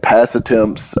 and pass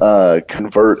attempts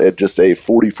convert at just a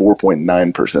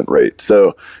 44.9% rate.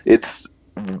 So it's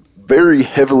very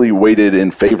heavily weighted in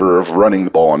favor of running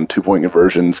the ball on 2-point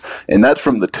conversions, and that's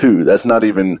from the 2. That's not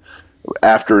even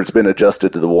after it's been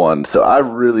adjusted to the 1. So I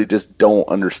really just don't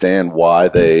understand why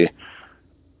they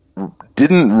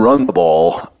didn't run the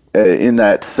ball in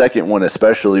that second one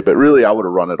especially, but really I would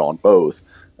have run it on both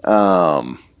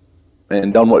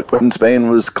and done what Quentin Spain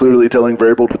was clearly telling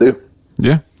Vrabel to do.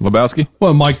 Yeah, Lebowski.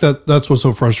 Well, Mike, that's what's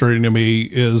so frustrating to me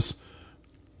is,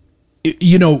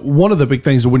 one of the big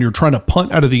things when you're trying to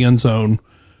punt out of the end zone,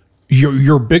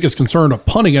 your biggest concern of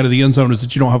punting out of the end zone is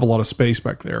that you don't have a lot of space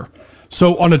back there.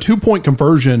 So on a 2-point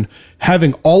conversion,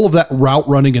 having all of that route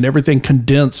running and everything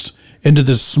condensed into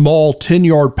this small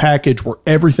 10-yard package where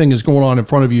everything is going on in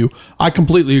front of you, I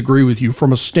completely agree with you.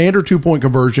 From a standard 2-point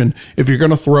conversion, if you're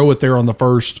going to throw it there on the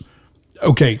first,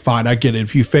 okay, fine, I get it.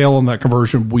 If you fail on that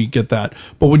conversion, we get that.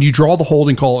 But when you draw the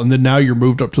holding call and then now you're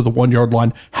moved up to the 1-yard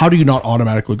line, how do you not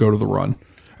automatically go to the run?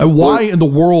 And why in the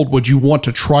world would you want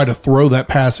to try to throw that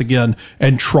pass again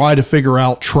and try to figure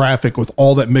out traffic with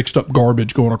all that mixed up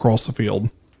garbage going across the field?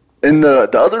 And the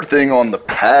other thing on the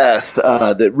pass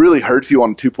that really hurts you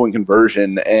on a 2-point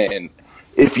conversion, and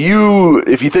if you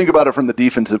think about it from the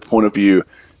defensive point of view,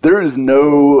 there is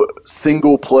no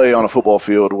single play on a football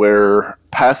field where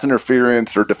pass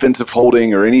interference or defensive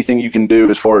holding or anything you can do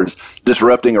as far as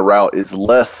disrupting a route is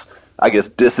less, I guess,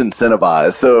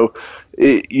 disincentivized. So,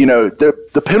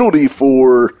 the penalty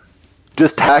for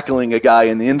just tackling a guy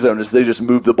in the end zone is they just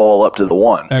move the ball up to the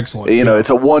 1. Excellent. It's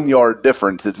a 1-yard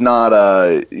difference. It's not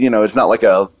it's not like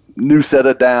a new set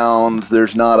of downs.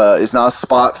 It's not a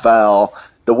spot foul.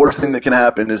 The worst thing that can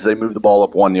happen is they move the ball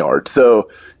up 1 yard. So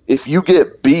if you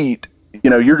get beat,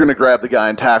 you're going to grab the guy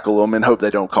and tackle him and hope they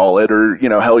don't call it, or,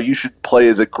 hell, you should play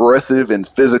as aggressive and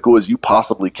physical as you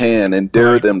possibly can and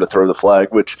dare them to throw the flag,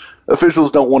 which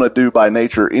officials don't want to do by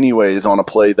nature anyways on a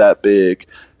play that big.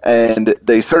 And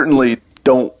they certainly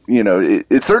don't,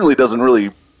 it certainly doesn't really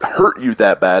hurt you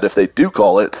that bad if they do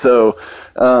call it. So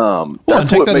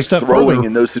that's what makes throwing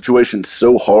in those situations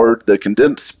so hard. The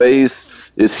condensed space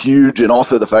is huge, and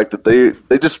also the fact that they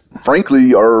just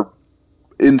frankly are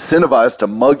incentivized to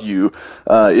mug you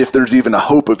if there's even a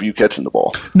hope of you catching the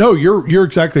ball. No, you're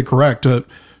exactly correct.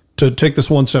 To take this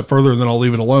one step further, and then I'll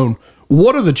leave it alone.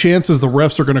 What are the chances the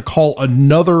refs are going to call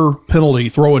another penalty,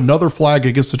 throw another flag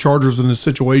against the Chargers in this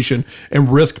situation, and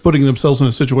risk putting themselves in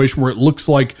a situation where it looks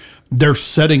like they're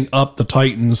setting up the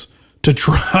Titans to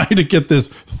try to get this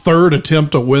third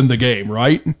attempt to win the game,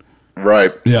 right?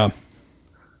 Right. Yeah.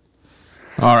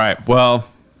 All right. Well,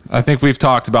 I think we've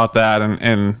talked about that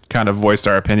and kind of voiced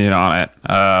our opinion on it.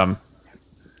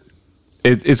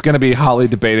 It's going to be hotly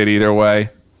debated either way.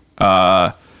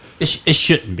 It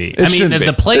shouldn't be.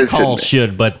 The play call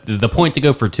should, but the point to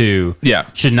go for 2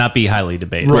 should not be highly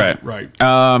debated. Right.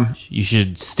 You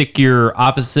should stick your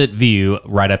opposite view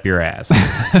right up your ass.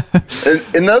 And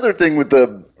another thing with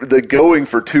the going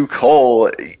for 2 call,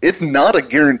 it's not a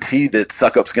guarantee that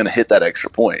Succop's going to hit that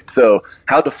extra point. So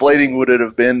how deflating would it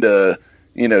have been to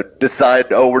decide,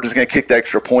 we're just going to kick the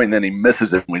extra point, and then he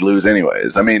misses it and we lose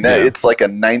anyways. I mean, it's like a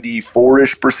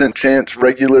 94% chance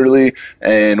regularly,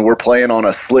 and we're playing on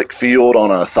a slick field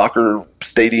on a soccer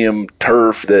stadium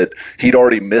turf that he'd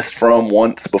already missed from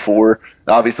once before.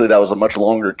 Obviously, that was a much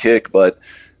longer kick, but,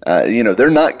 they're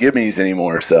not gimmies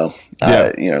anymore. So,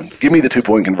 give me the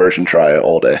 2-point conversion try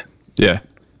all day. Yeah.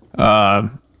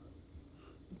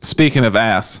 Speaking of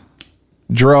ass,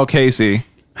 Jurrell Casey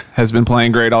has been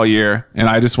playing great all year, and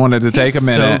I just wanted to take a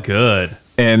minute so good.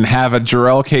 And have a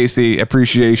Jurrell Casey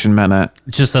appreciation minute.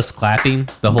 Just us clapping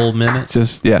the whole minute?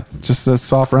 Just a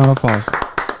soft round of applause.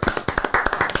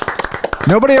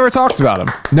 Nobody ever talks about him.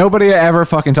 Nobody ever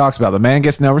fucking talks about him. The man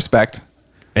gets no respect.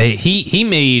 Hey, he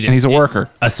made... And he's a worker.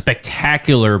 A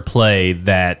spectacular play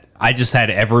that I just had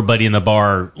everybody in the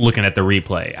bar looking at the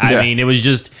replay. I mean, it was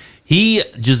just... He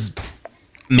just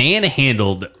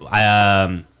manhandled...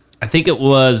 I think it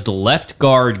was the left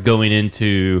guard going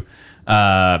into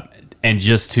and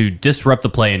just to disrupt the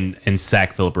play and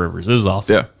sack Phillip Rivers. It was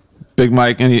awesome. Yeah. Big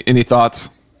Mike, any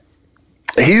thoughts?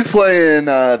 He's playing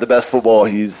the best football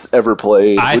he's ever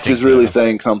played, which is really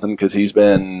saying something because he's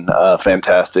been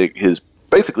fantastic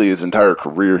basically his entire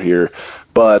career here.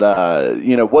 But,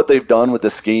 what they've done with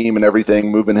the scheme and everything,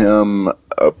 moving him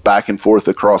back and forth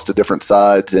across to different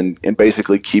sides and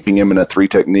basically keeping him in a 3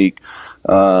 technique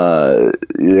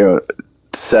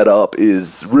set up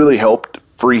is really helped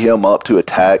free him up to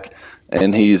attack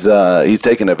and he's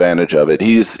taking advantage of it.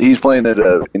 He's playing at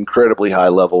an incredibly high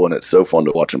level, and it's so fun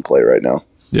to watch him play right now.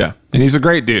 Yeah, and he's a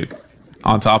great dude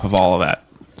on top of all of that.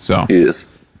 So he is.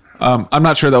 I'm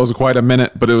not sure that was quite a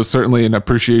minute, but it was certainly an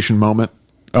appreciation moment.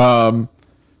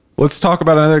 Let's talk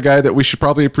about another guy that we should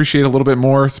probably appreciate a little bit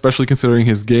more, especially considering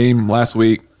his game last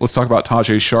week. Let's talk about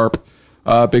Tajae Sharpe.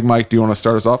 Big Mike, do you want to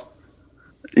start us off?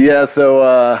 Yeah, so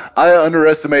I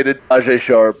underestimated Tajae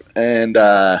Sharpe, and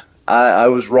I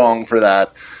was wrong for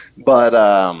that. But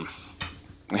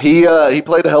he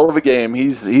played a hell of a game.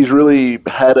 He's really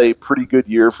had a pretty good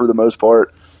year for the most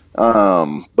part.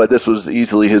 But this was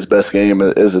easily his best game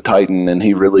as a Titan, and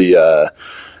he really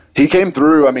he came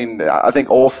through. I mean, I think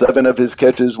all 7 of his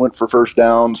catches went for first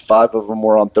downs. 5 of them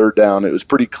were on third down. It was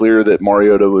pretty clear that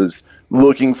Mariota was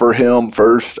looking for him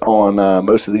first on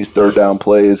most of these third down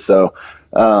plays. So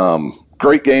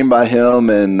great game by him,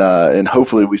 and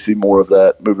hopefully we see more of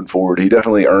that moving forward. He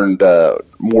definitely earned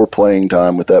more playing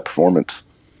time with that performance.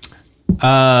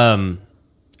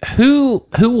 Who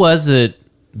was it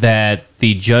that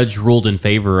the judge ruled in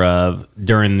favor of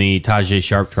during the Tajae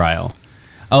Sharpe trial?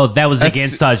 Oh, that was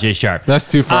against Tajae Sharpe. That's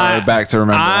too far back to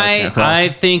remember.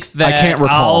 I think that I can't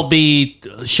recall. I'll be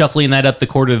shuffling that up the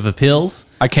Court of Appeals.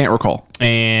 I can't recall.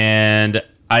 And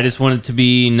I just want it to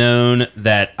be known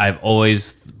that I've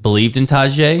always believed in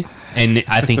Tajae, and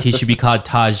I think he should be called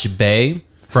Taj Bay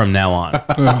from now on.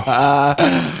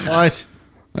 What?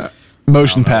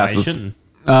 Motion passes.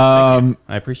 I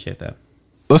appreciate that.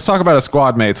 Let's talk about his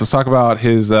squad mates. Let's talk about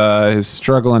his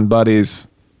struggling buddies.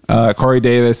 Corey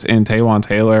Davis and Taywan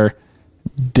Taylor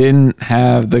didn't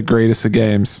have the greatest of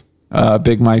games.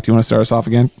 Big Mike, do you want to start us off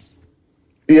again?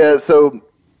 Yeah, so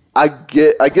I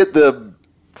get the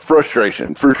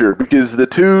frustration for sure, because the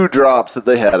 2 drops that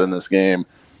they had in this game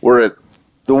were at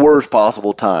the worst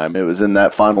possible time. It was in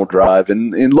that final drive,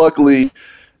 and luckily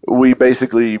we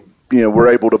basically were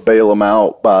able to bail them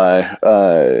out by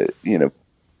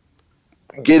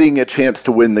getting a chance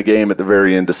to win the game at the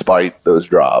very end despite those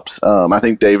drops. I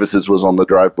think Davis's was on the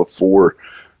drive before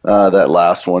that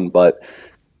last one, but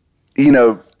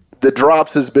the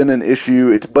drops has been an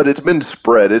issue. But it's been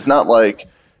spread. It's not like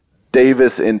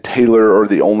Davis and Taylor are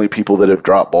the only people that have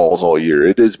dropped balls all year.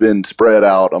 It has been spread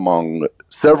out among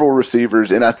several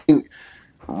receivers, and I think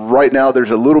right now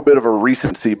there's a little bit of a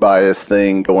recency bias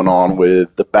thing going on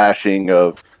with the bashing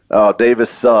of Davis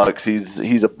sucks.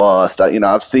 He's a bust.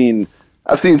 I've seen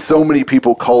so many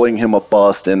people calling him a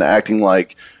bust and acting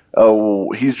like,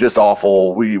 oh, he's just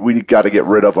awful. We got to get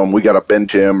rid of him. We got to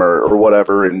bench him or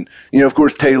whatever. And, of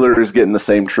course, Taylor is getting the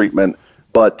same treatment.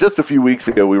 But just a few weeks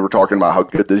ago, we were talking about how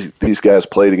good these guys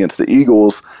played against the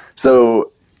Eagles.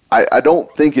 So I don't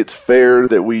think it's fair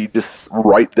that we just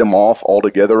write them off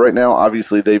altogether right now.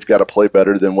 Obviously, they've got to play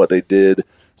better than what they did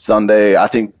Sunday. I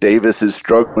think Davis is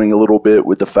struggling a little bit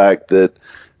with the fact that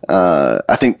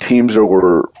I think teams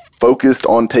were focused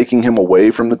on taking him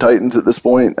away from the Titans at this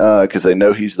point because they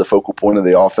know he's the focal point of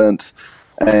the offense.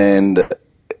 And,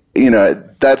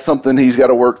 that's something he's got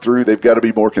to work through. They've got to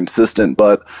be more consistent.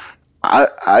 But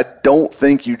I don't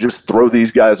think you just throw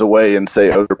these guys away and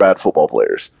say, oh, they're bad football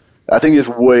players. I think it's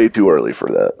way too early for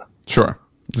that. Sure.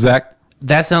 Zach?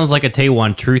 That sounds like a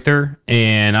Taywan truther,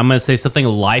 and I'm going to say something,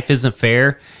 life isn't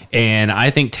fair, and I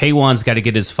think Taywan's got to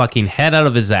get his fucking head out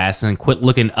of his ass and quit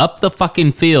looking up the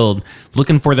fucking field,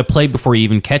 looking for the play before he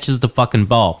even catches the fucking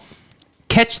ball.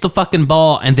 Catch the fucking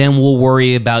ball, and then we'll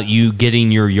worry about you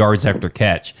getting your yards after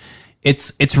catch.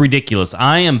 It's ridiculous.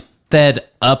 I am fed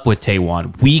up with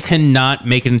Taywan. We cannot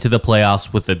make it into the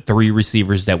playoffs with the 3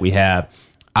 receivers that we have.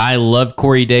 I love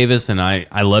Corey Davis, and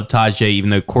I love Tajae, even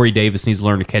though Corey Davis needs to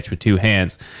learn to catch with 2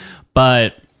 hands.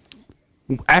 But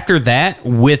after that,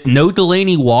 with no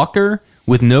Delaney Walker,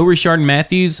 with no Rishard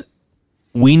Matthews,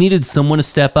 we needed someone to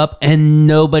step up, and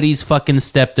nobody's fucking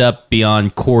stepped up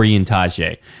beyond Corey and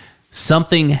Tajae.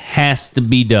 Something has to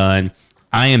be done.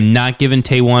 I am not giving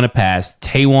Taywan a pass.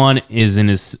 Taywan is in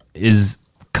his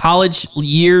college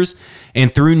years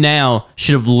and through now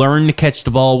should have learned to catch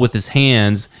the ball with his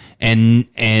hands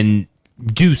and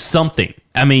do something.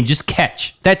 I mean, just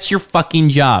catch. That's your fucking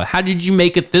job. How did you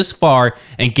make it this far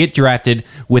and get drafted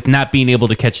with not being able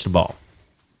to catch the ball?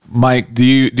 Mike, do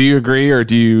you agree, or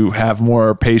do you have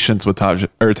more patience with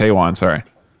Taywan? Sorry.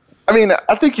 I mean,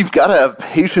 I think you've got to have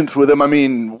patience with him. I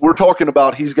mean, we're talking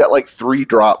about he's got like 3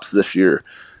 drops this year.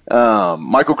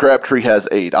 Michael Crabtree has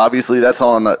 8. Obviously, that's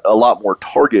on a lot more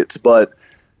targets, but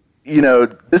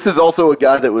this is also a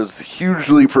guy that was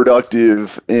hugely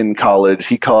productive in college.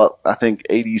 He caught, I think,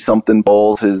 80-something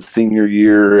balls his senior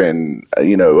year and,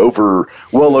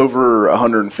 well over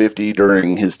 150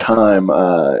 during his time,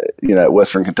 at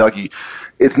Western Kentucky.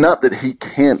 It's not that he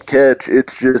can't catch.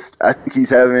 It's just I think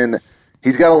he's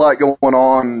got a lot going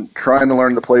on trying to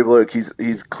learn the playbook.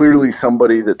 He's clearly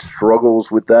somebody that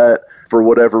struggles with that for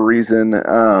whatever reason.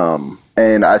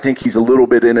 And I think he's a little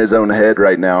bit in his own head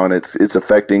right now, and it's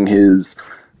affecting his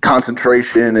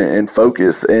concentration and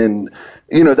focus. And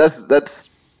that's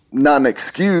not an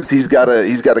excuse. He's got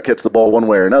to catch the ball one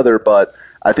way or another. But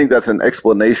I think that's an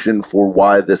explanation for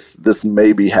why this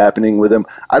may be happening with him.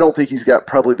 I don't think he's got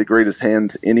probably the greatest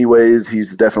hands, anyways.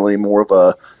 He's definitely more of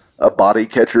a body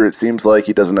catcher. It seems like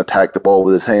he doesn't attack the ball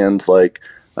with his hands like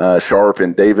Sharp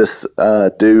and Davis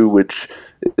do, which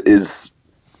is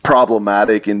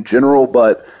problematic in general,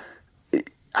 but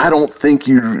I don't think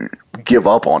you give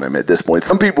up on him at this point.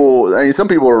 Some people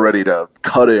are ready to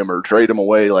cut him or trade him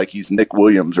away like he's Nick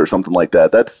Williams or something like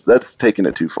that. That's taking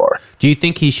it too far. Do you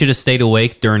think he should have stayed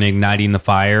awake during igniting the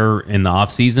fire in the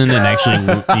offseason and actually,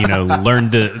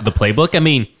 learned the playbook? I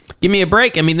mean, give me a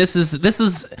break. I mean, this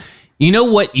is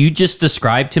what you just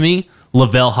described to me,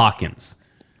 Lavelle Hawkins.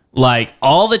 Like,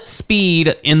 all the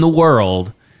speed in the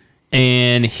world,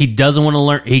 and he doesn't want to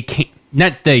learn. He can't.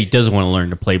 Not that he doesn't want to learn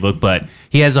the playbook, but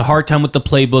he has a hard time with the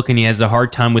playbook, and he has a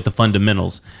hard time with the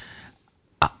fundamentals.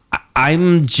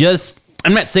 I'm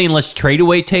not saying let's trade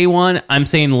away Taywan. I'm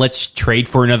saying let's trade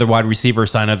for another wide receiver,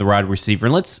 sign another wide receiver,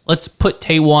 and let's put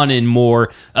Taywan in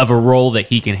more of a role that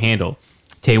he can handle.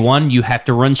 Taywan, you have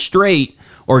to run straight,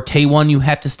 or Taywan, you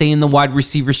have to stay in the wide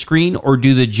receiver screen or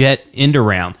do the jet end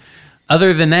around.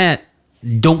 Other than that,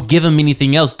 don't give him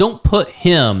anything else. Don't put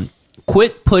him.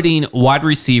 Quit putting wide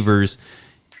receivers,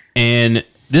 and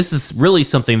this is really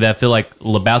something that I feel like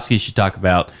Lebowski should talk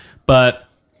about, but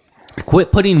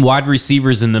quit putting wide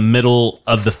receivers in the middle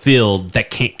of the field that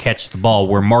can't catch the ball,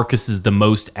 where Marcus is the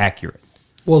most accurate.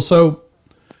 Well, so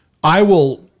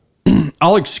I'll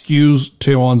excuse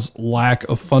Taywan's lack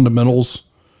of fundamentals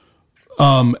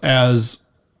as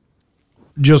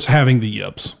just having the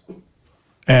yips.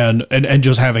 And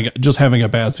just having a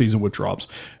bad season with drops,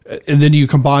 and then you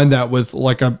combine that with,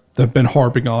 like I've been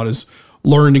harping on, is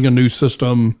learning a new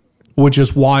system, which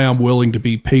is why I'm willing to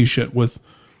be patient with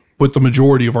the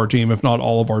majority of our team, if not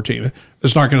all of our team.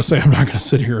 It's not going to say I'm not going to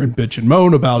sit here and bitch and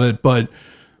moan about it, but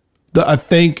I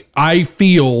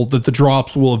feel that the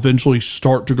drops will eventually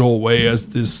start to go away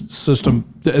as this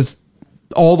system, as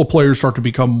all the players start to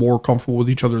become more comfortable with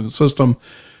each other in the system.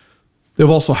 They've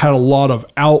also had a lot of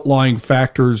outlying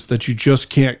factors that you just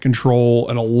can't control,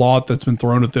 and a lot that's been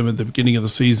thrown at them at the beginning of the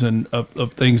season of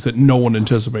things that no one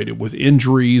anticipated, with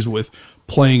injuries, with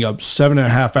playing a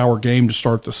 7.5-hour game to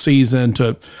start the season.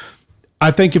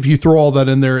 I think if you throw all that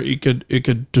in there, it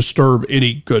could disturb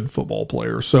any good football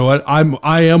player. So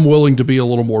I am willing to be a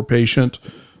little more patient,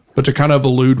 but to kind of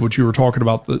elude what you were talking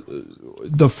about,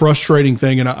 the frustrating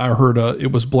thing, and I heard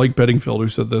it was Blake Bedingfield who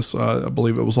said this. I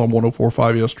believe it was on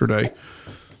 104.5 yesterday.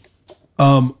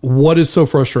 What is so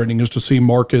frustrating is to see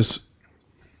Marcus,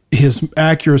 his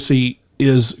accuracy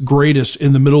is greatest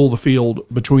in the middle of the field,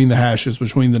 between the hashes,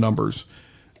 between the numbers.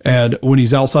 And when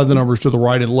he's outside the numbers to the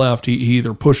right and left, he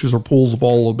either pushes or pulls the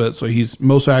ball a little bit. So he's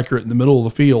most accurate in the middle of the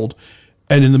field.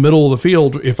 And in the middle of the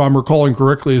field, if I'm recalling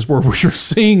correctly, is where we're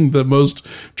seeing the most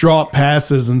drop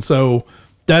passes. And so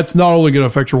that's not only going to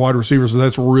affect your wide receivers, so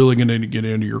that's really going to get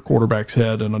into your quarterback's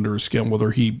head and under his skin, whether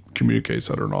he communicates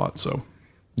that or not. So,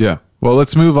 yeah. Well,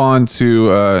 let's move on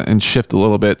to and shift a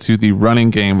little bit to the running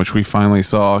game, which we finally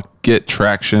saw get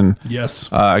traction. Yes.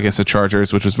 Against the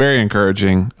Chargers, which was very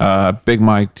encouraging. Big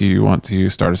Mike, do you want to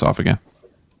start us off again?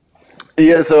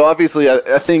 Yeah, so obviously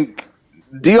I think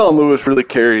Dion Lewis really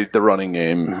carried the running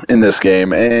game in this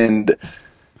game. And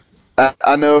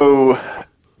I know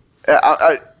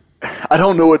I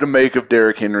don't know what to make of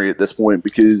Derrick Henry at this point,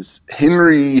 because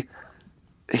Henry,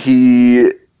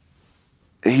 he's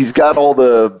got all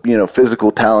the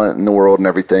physical talent in the world and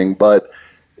everything, but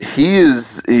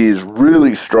he's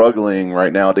really struggling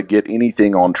right now to get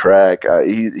anything on track.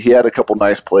 He had a couple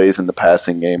nice plays in the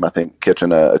passing game, I think,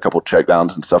 catching a couple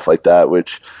checkdowns and stuff like that,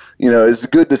 which is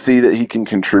good to see that he can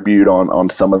contribute on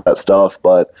some of that stuff.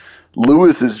 But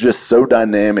Lewis is just so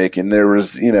dynamic, and there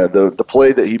was the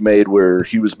play that he made where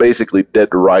he was basically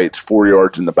dead to rights 4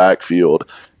 yards in the backfield,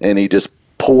 and he just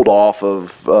pulled off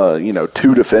of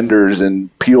two defenders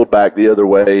and peeled back the other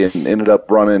way and ended up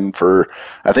running for,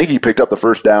 I think he picked up the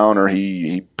first down, or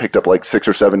he picked up like 6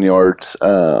 or 7 yards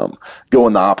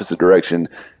going the opposite direction.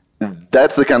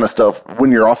 that's the kind of stuff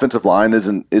when your offensive line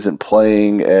isn't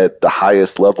playing at the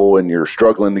highest level and you're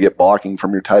struggling to get blocking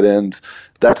from your tight ends.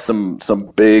 That's some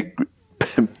big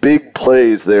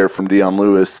plays there from Dion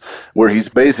Lewis, where he's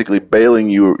basically bailing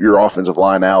your offensive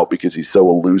line out because he's so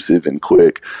elusive and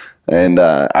quick. And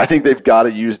I think they've got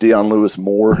to use Dion Lewis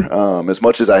more. As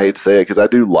much as I hate to say it, because I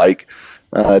do like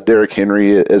Derrick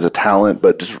Henry as a talent,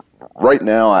 but just right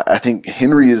now, I think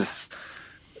Henry is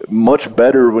much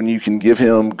better when you can give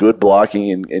him good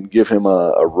blocking and give him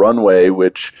a runway,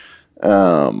 which,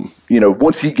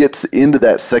 once he gets into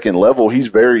that second level, he's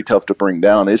very tough to bring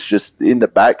down. It's just in the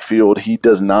backfield, he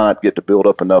does not get to build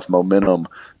up enough momentum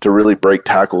to really break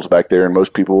tackles back there. And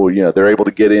most people, they're able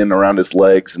to get in around his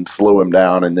legs and slow him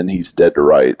down, and then he's dead to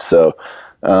right. So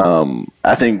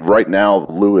I think right now,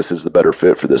 Lewis is the better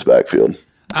fit for this backfield.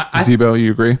 Zebo,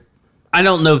 you agree? I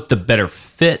don't know if the better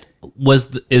fit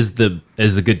is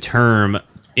a good term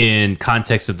in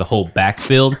context of the whole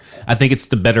backfield. I think it's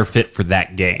the better fit for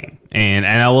that game. And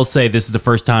I will say this is the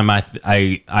first time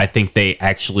I think they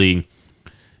actually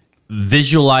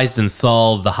visualized and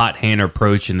saw the hot hand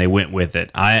approach and they went with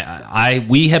it.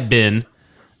 We have been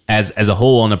as a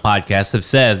whole on the podcast have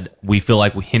said we feel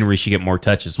like Henry should get more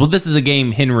touches. Well, this is a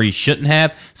game Henry shouldn't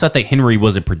have. It's not that Henry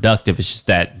wasn't productive. It's just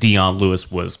that Dion Lewis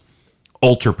was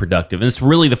ultra productive. And it's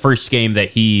really the first game that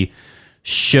he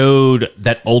showed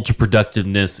that ultra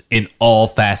productiveness in all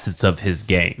facets of his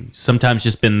game. Sometimes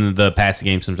just been the passing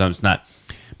game, sometimes not.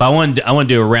 But I want to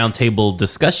do a roundtable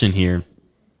discussion here.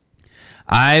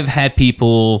 I've had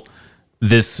people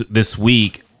this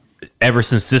week, ever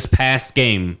since this past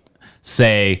game,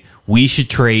 say we should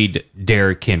trade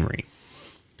Derrick Henry.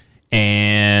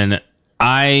 And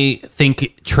I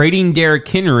think trading Derrick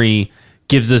Henry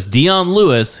gives us Dion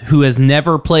Lewis, who has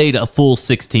never played a full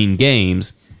 16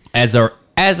 games, as a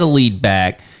lead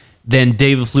back, then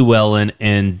David Fluellen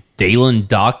and Dalen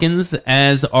Dawkins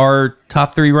as our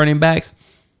top 3 running backs.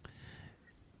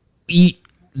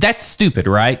 That's stupid,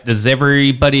 right? Does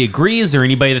everybody agree? Is there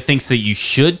anybody that thinks that you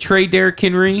should trade Derrick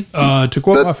Henry? To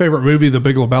quote my favorite movie, The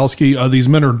Big Lebowski, these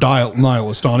men are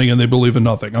nihilist, Donnie, and they believe in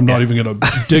nothing. I'm not even going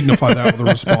to dignify that with a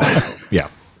response. Yeah.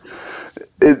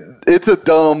 It's a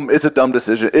dumb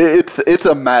decision. It's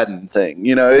a Madden thing.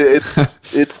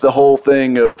 It's the whole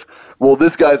thing of, well,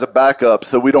 this guy's a backup,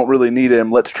 so we don't really need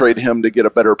him. Let's trade him to get a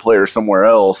better player somewhere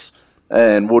else,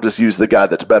 and we'll just use the guy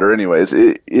that's better anyways.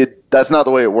 That's not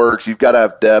the way it works. You've got to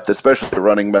have depth, especially the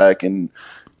running back, and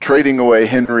trading away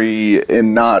Henry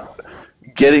and not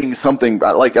getting something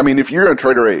like, if you're going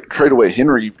to trade away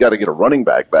Henry, you've got to get a running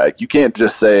back. You can't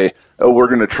just say, oh, we're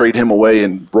going to trade him away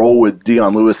and roll with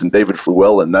Dion Lewis and David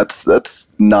Fluellen. That's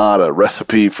not a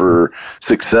recipe for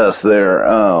success there.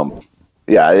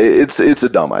 It's a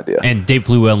dumb idea. And Dave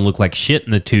Fluellen looked like shit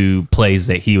in the 2 plays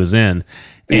that he was in.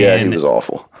 Yeah, he was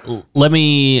awful. Let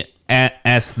me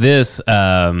ask this.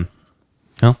 I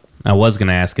was going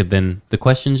to ask it, then the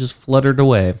question just fluttered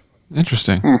away.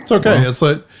 Interesting. It's okay. It's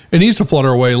like it needs to flutter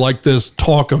away like this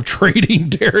talk of trading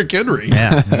Derrick Henry.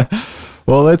 Yeah.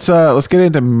 Well, let's get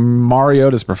into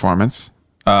Mariota's performance.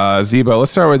 Zebo,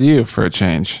 let's start with you for a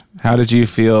change. How did you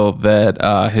feel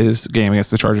that his game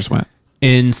against the Chargers went?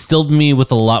 Instilled me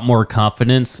with a lot more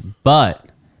confidence, but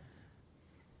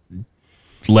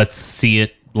let's see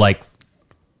it like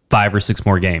 5 or 6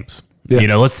 more games.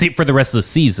 Yeah. Let's see it for the rest of the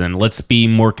season. Let's be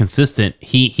more consistent.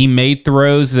 He made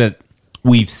throws that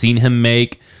we've seen him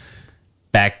make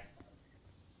back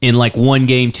in like 1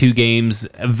 game, 2 games.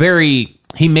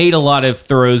 He made a lot of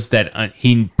throws that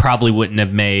he probably wouldn't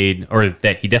have made, or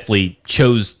that he definitely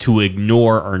chose to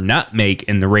ignore or not make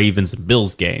in the Ravens and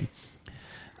Bills game.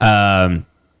 But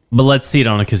let's see it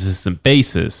on a consistent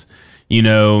basis.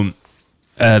 There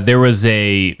was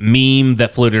a meme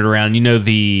that floated around.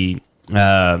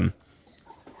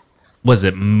 Was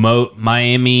it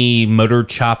Miami Motor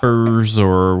Choppers,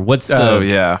 or what's the? Oh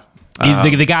yeah.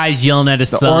 The guy's yelling at his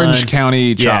son. Orange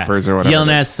County Choppers or whatever. Yelling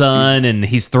at his son, and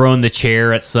he's throwing the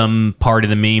chair at some part of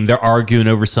the meme. They're arguing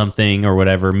over something or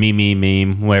whatever.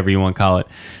 Meme, whatever you want to call it.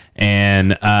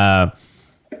 And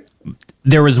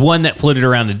there was one that floated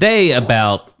around today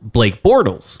about Blake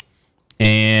Bortles.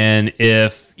 And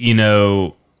if, it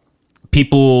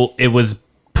was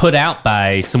put out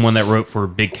by someone that wrote for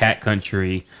Big Cat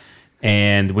Country,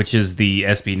 and which is the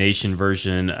SB Nation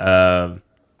version of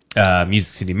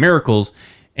Music City Miracles,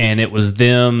 and it was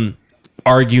them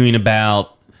arguing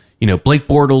about, Blake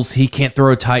Bortles, he can't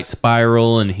throw a tight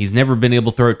spiral, and he's never been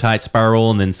able to throw a tight spiral.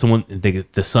 And then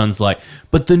the son's like,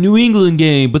 but the New England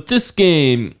game, but this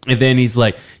game, and then he's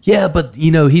like, yeah, but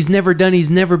he's never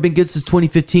been good since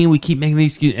 2015. We keep making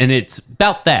these excuses, and it's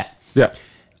about that. Yeah.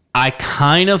 I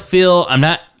kind of feel I'm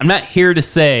not here to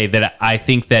say that I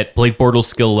think that Blake Bortles'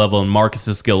 skill level and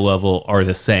Marcus's skill level are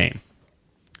the same,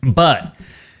 but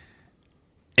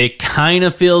it kind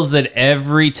of feels that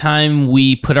every time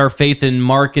we put our faith in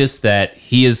Marcus, that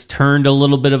he has turned a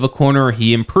little bit of a corner,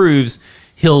 he improves,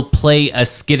 he'll play a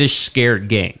skittish, scared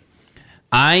game.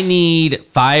 I need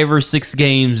 5 or 6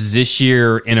 games this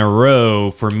year in a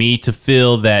row for me to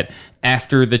feel that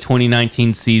after the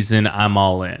 2019 season, I'm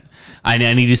all in. I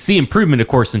need to see improvement, of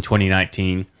course, in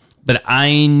 2019, but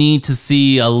I need to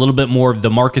see a little bit more of the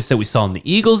Marcus that we saw in the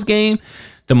Eagles game,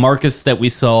 the Marcus that we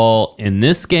saw in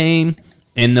this game,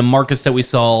 and the Marcus that we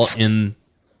saw in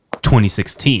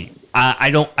 2016.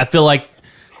 I feel like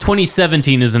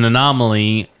 2017 is an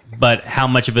anomaly, but how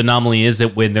much of an anomaly is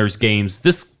it when there's games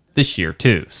this year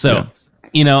too? So,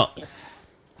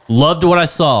 loved what I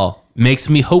saw. Makes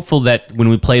me hopeful that when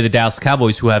we play the Dallas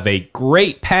Cowboys, who have a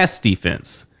great pass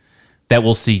defense, that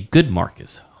we'll see good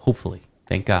Marcus. Hopefully.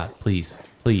 Thank God. Please.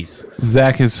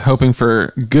 Zach is hoping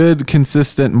for good,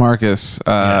 consistent Marcus.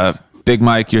 Yes. Big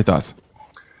Mike, your thoughts?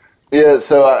 Yeah,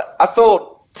 so I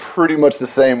felt pretty much the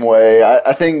same way.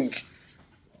 I think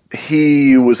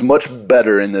he was much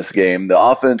better in this game. The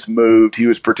offense moved. He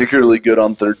was particularly good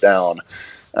on third down,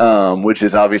 which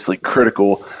is obviously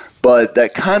critical. But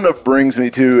that kind of brings me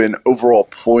to an overall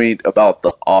point about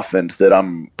the offense that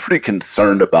I'm pretty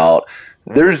concerned about.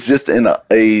 There's just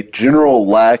a general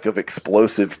lack of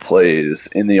explosive plays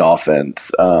in the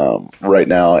offense right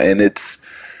now, and it's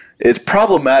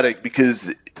problematic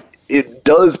because it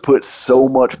does put so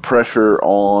much pressure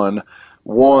on,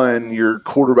 one, your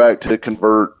quarterback to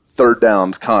convert third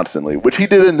downs constantly, which he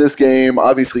did in this game.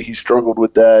 Obviously, he struggled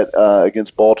with that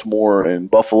against Baltimore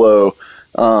and Buffalo.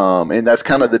 And that's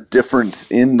kind of the difference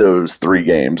in those 3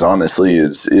 games, honestly,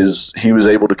 is he was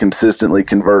able to consistently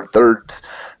convert thirds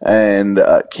and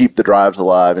keep the drives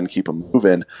alive and keep them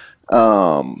moving.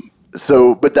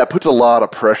 But that puts a lot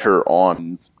of pressure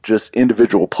on just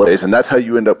individual plays, and that's how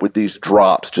you end up with these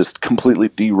drops, just completely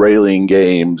derailing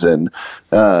games and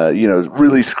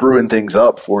really screwing things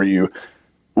up for you,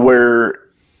 where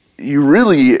you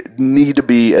really need to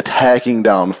be attacking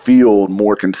downfield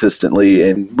more consistently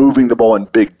and moving the ball in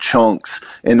big chunks.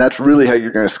 And that's really how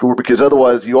you're going to score, because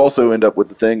otherwise you also end up with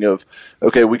the thing of,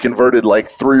 okay, we converted like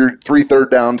three third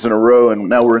downs in a row, and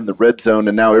now we're in the red zone,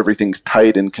 and now everything's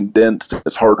tight and condensed.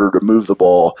 It's harder to move the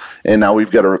ball. And now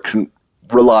we've got to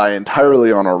rely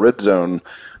entirely on our red zone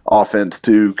offense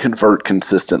to convert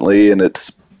consistently. And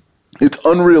it's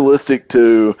unrealistic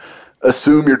to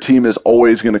assume your team is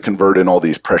always going to convert in all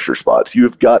these pressure spots.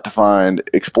 You've got to find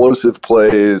explosive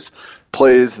plays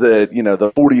that,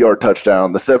 the 40-yard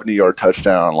touchdown, the 70-yard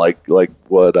touchdown, like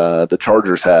what the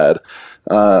Chargers had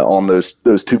on those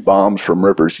 2 bombs from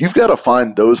Rivers. You've got to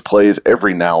find those plays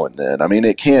every now and then. I mean,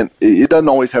 it doesn't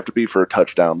always have to be for a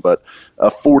touchdown, but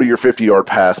a 40 or 50-yard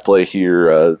pass play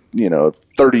here,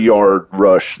 30-yard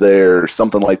rush there,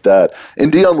 something like that.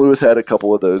 And Dion Lewis had a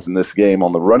couple of those in this game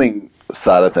on the running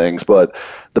side of things, but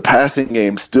the passing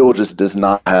game still just does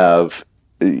not have,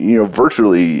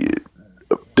 virtually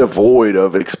devoid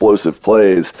of explosive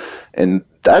plays, and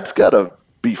that's got to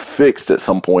be fixed at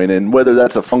some point. And whether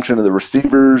that's a function of the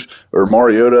receivers or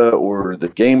Mariota or the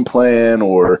game plan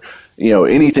or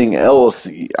anything else,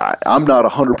 I'm not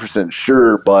 100%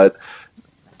 sure, but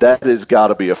that has got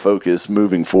to be a focus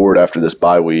moving forward after this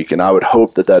bye week. And I would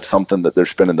hope that that's something that they're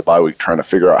spending the bye week trying to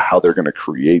figure out how they're going to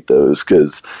create those,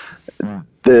 because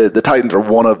the Titans are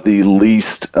one of the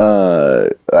least.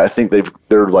 I think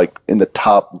they're like in the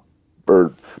top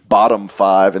or bottom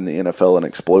 5 in the NFL in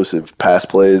explosive pass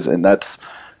plays, and that's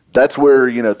where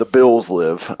the Bills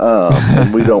live,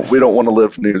 and we don't want to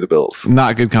live near the Bills.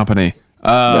 Not good company.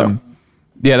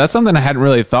 Yeah, that's something I hadn't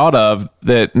really thought of.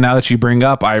 That now that you bring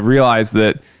up, I realize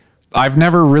that I've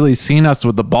never really seen us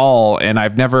with the ball, and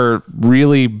I've never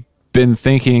really been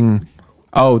thinking,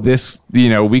 oh, this,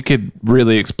 we could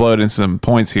really explode in some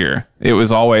points here. It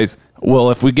was always, well,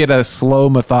 if we get a slow,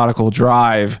 methodical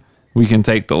drive, we can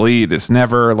take the lead. It's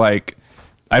never like,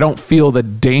 I don't feel the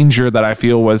danger that I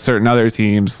feel with certain other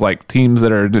teams, like teams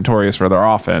that are notorious for their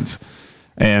offense.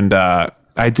 And I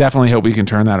definitely hope we can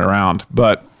turn that around.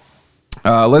 But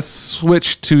let's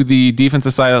switch to the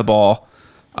defensive side of the ball.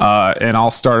 And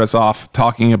I'll start us off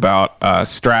talking about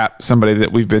Strap, somebody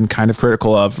that we've been kind of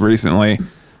critical of recently.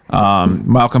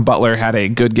 Malcolm Butler had a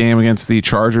good game against the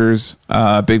Chargers.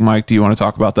 Big Mike, do you want to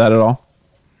talk about that at all?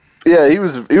 Yeah, he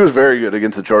was very good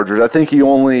against the Chargers. I think he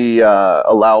only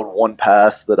allowed one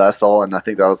pass that I saw, and I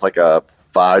think that was like a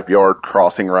 5-yard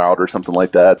crossing route or something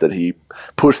like that he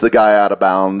pushed the guy out of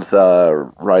bounds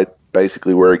right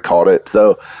basically where he caught it.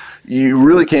 So you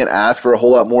really can't ask for a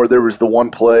whole lot more. There was the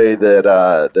one play that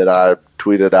I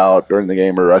tweeted out during the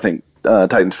game, or I think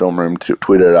Titans Film Room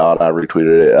tweeted it out. I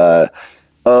retweeted it.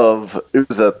 It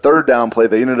was a third down play.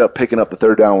 They ended up picking up the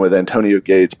third down with Antonio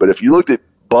Gates. But if you looked at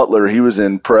Butler, he was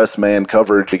in press man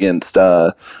coverage against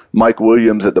Mike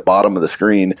Williams at the bottom of the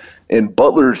screen. And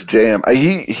Butler's jam,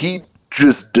 he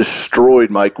just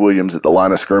destroyed Mike Williams at the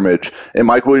line of scrimmage. And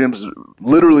Mike Williams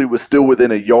literally was still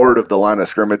within a yard of the line of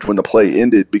scrimmage when the play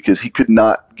ended because he could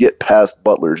not get past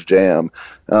Butler's jam,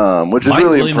 which is Mike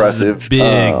really Williams impressive. Is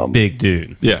a big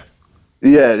dude. Yeah.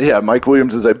 Yeah. Mike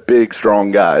Williams is a big,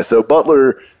 strong guy. So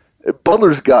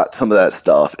Butler's got some of that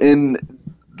stuff. And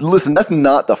listen, that's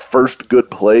not the first good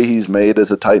play he's made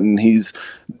as a Titan. He's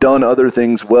done other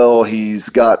things well. He's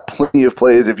got plenty of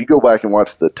plays. If you go back and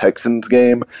watch the Texans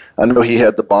game, I know he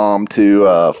had the bomb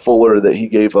to Fuller that he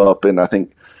gave up, and I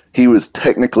think he was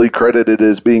technically credited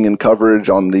as being in coverage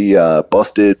on the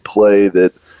busted play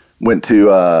that went to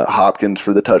Hopkins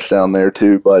for the touchdown there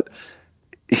too. But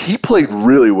he played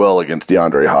really well against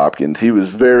DeAndre Hopkins. He was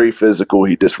very physical.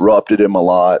 He disrupted him a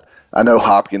lot. I know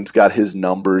Hopkins got his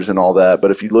numbers and all that,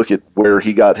 but if you look at where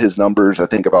he got his numbers, I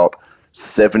think about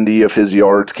 70 of his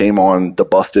yards came on the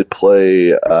busted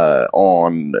play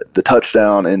on the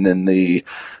touchdown, and then the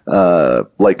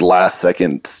last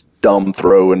second dumb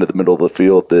throw into the middle of the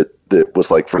field that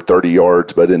was like for 30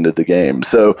 yards but ended the game.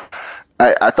 So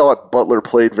I thought Butler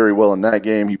played very well in that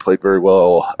game. He played very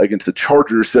well against the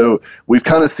Chargers. So we've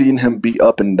kind of seen him be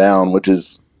up and down, which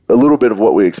is a little bit of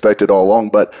what we expected all along.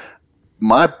 But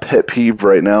my pet peeve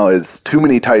right now is too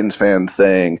many Titans fans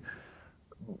saying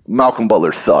Malcolm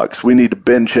Butler sucks. We need to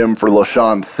bench him for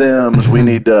LaShawn Sims. We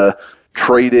need to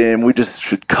trade him. We just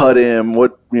should cut him.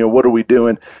 What are we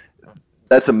doing?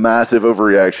 That's a massive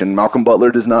overreaction. Malcolm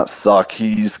Butler does not suck.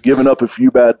 He's given up a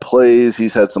few bad plays.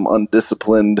 He's had some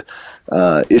undisciplined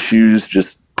issues,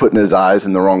 just putting his eyes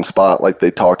in the wrong spot, like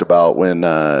they talked about when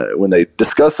they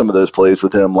discussed some of those plays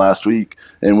with him last week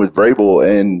and with Vrabel.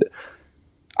 And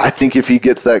I think if he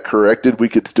gets that corrected, we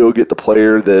could still get the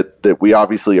player that we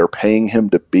obviously are paying him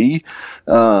to be.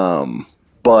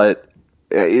 But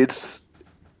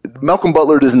Malcolm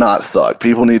Butler does not suck.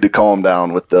 People need to calm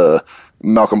down with the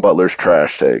Malcolm Butler's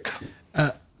trash takes.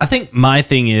 I think my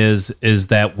thing is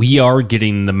that we are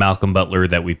getting the Malcolm Butler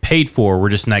that we paid for. We're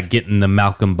just not getting the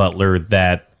Malcolm Butler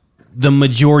that the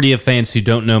majority of fans who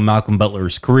don't know Malcolm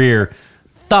Butler's career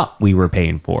thought we were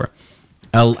paying for.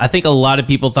 I think a lot of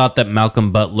people thought that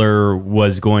Malcolm Butler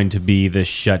was going to be this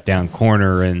shutdown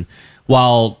corner, and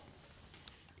while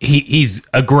he's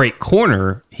a great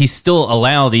corner, he still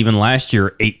allowed, even last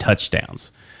year, 8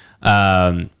 touchdowns.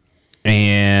 And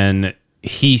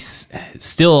he's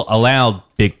still allowed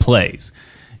big plays.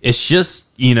 It's just,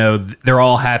 they're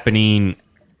all happening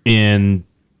in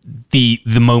the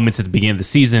moments at the beginning of the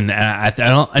season. And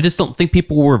I just don't think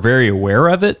people were very aware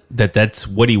of it, that's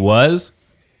what he was.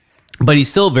 But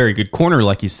he's still a very good corner,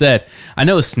 like you said. I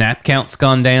know his snap count's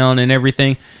gone down and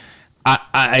everything.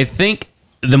 I think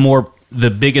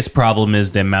the biggest problem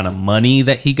is the amount of money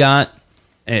that he got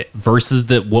versus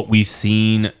what we've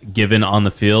seen given on the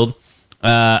field.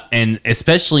 And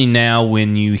especially now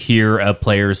when you hear of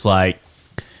players like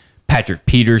Patrick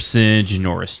Peterson,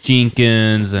 Janoris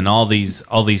Jenkins, and all these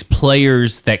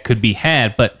players that could be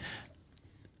had. But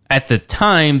at the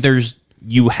time,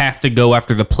 you have to go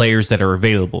after the players that are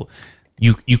available.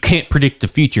 You can't predict the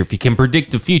future. If you can predict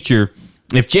the future,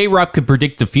 if J-Rock could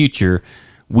predict the future,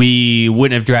 we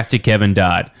wouldn't have drafted Kevin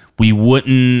Dodd. We would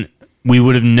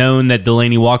have known that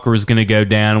Delaney Walker was going to go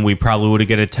down. We probably would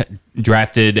have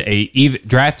drafted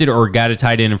or got a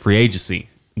tight end in free agency.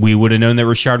 We would have known that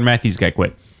Rashard Matthews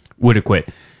would have quit.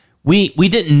 We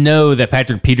didn't know that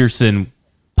Patrick Peterson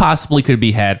possibly could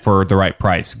be had for the right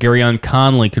price. Garyon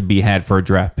Conley could be had for a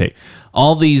draft pick.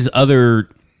 All these other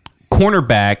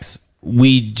cornerbacks,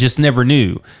 we just never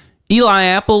knew. Eli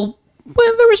Apple,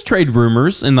 well, there was trade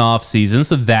rumors in the offseason,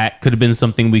 so that could have been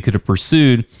something we could have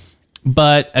pursued.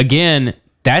 But again,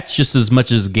 that's just as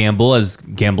much as gamble as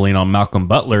gambling on Malcolm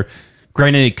Butler.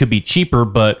 Granted, it could be cheaper,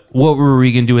 but what were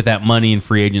we going to do with that money in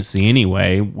free agency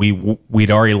anyway?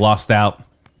 We'd already lost out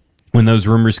when those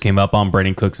rumors came up on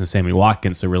Brandon Cooks and Sammy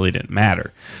Watkins, so it really didn't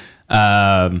matter.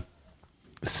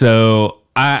 So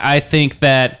I think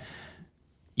that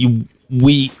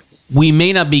we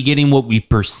may not be getting what we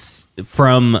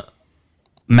from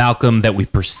Malcolm that we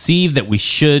perceive that we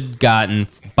should gotten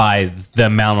by the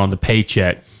amount on the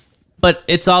paycheck. But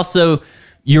it's also,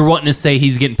 you're wanting to say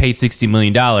he's getting paid $60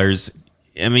 million.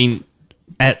 I mean,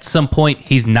 at some point,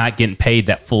 he's not getting paid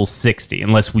that full 60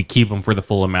 unless we keep him for the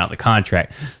full amount of the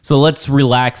contract. So let's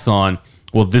relax on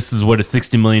well, this is what a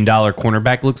 $60 million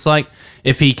cornerback looks like.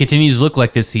 If he continues to look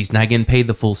like this, he's not getting paid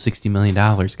the full $60 million,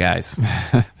 guys.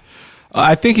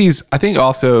 I think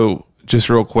also, just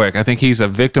real quick, I think he's a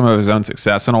victim of his own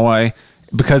success in a way,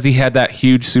 because he had that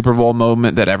huge Super Bowl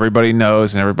moment that everybody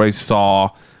knows and everybody saw.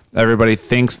 Everybody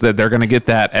thinks that they're going to get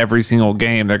that every single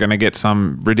game. They're going to get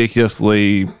some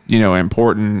ridiculously,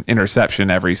 important interception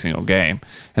every single game.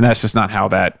 And that's just not how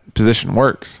that position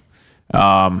works.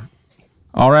 All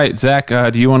right, Zach,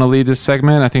 do you want to lead this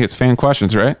segment? I think it's fan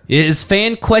questions, right? It is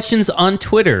fan questions on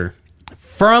Twitter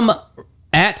from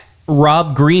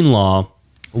 @Rob Greenlaw.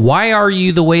 Why are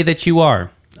you the way that you are?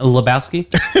 Lebowski?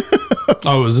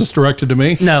 Oh, is this directed to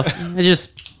me? No,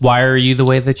 why are you the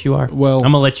way that you are? Well, I'm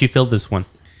going to let you fill this one.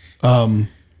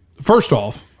 First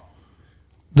off,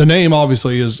 the name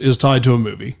obviously is tied to a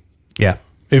movie. Yeah.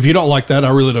 If you don't like that, I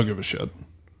really don't give a shit.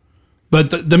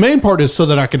 But the main part is so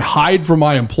that I can hide from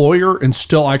my employer and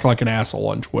still act like an asshole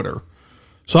on Twitter.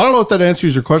 So I don't know if that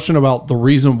answers your question about the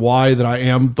reason why that I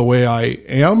am the way I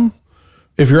am.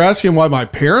 If you're asking why my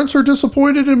parents are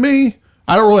disappointed in me,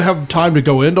 I don't really have time to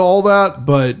go into all that,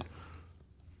 but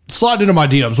slide into my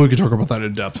DMs. We can talk about that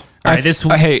in depth. All right,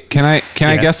 hey, can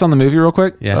I guess on the movie real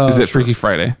quick? Yeah. Is it Freaky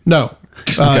Friday? No.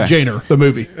 Janer, the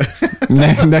movie.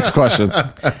 Next question.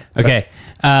 Okay.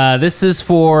 This is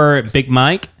for Big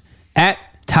Mike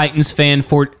 @TitansFan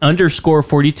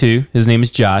 _42. His name is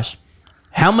Josh.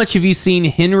 How much have you seen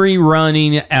Henry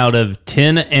running out of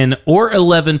 10 or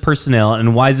 11 personnel,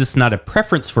 and why is this not a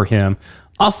preference for him?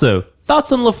 Also,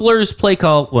 thoughts on LaFleur's play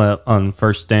call on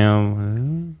first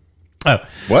down? Oh,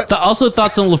 what? Also,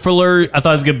 thoughts on LaFleur. I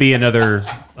thought it was going to be another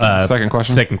second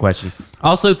question.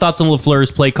 Also, thoughts on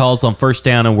LaFleur's play calls on first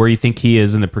down and where you think he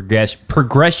is in the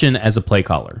progression as a play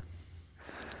caller.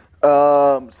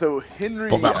 So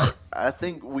Henry, I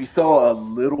think we saw a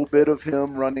little bit of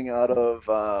him running out of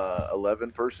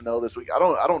 11 personnel this week. I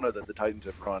don't know that the Titans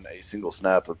have run a single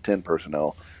snap of 10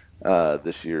 personnel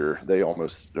this year.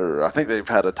 I think they've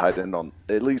had a tight end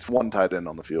at least one tight end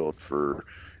on the field for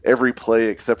every play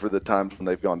except for the times when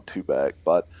they've gone two back.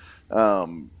 But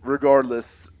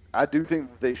regardless, I do think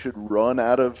that they should run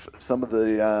out of some of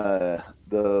the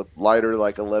lighter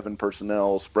 11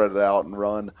 personnel, spread it out and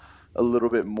run a little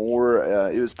bit more.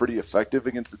 It was pretty effective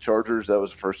against the Chargers. That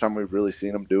was the first time we've really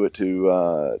seen them do it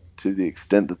to the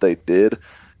extent that they did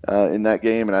in that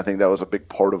game, and I think that was a big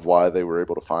part of why they were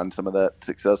able to find some of that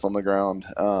success on the ground.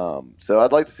 So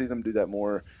I'd like to see them do that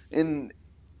more.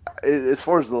 As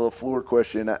far as the LaFleur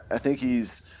question, I think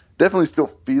he's definitely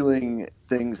still feeling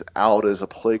things out as a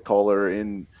play caller.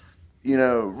 And,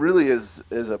 really as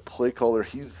a play caller,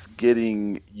 he's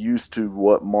getting used to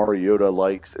what Mariota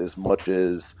likes as much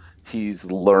as he's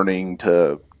learning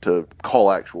to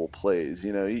call actual plays.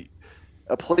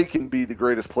 A play can be the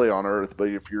greatest play on earth, but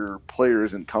if your player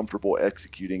isn't comfortable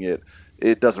executing it,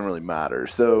 it doesn't really matter.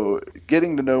 So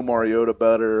getting to know Mariota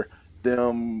better,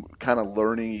 them kind of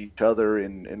learning each other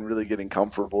and really getting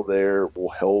comfortable there will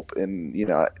help. And,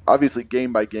 obviously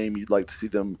game by game, you'd like to see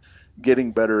them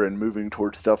getting better and moving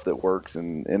towards stuff that works.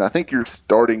 And I think you're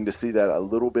starting to see that a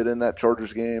little bit in that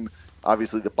Chargers game.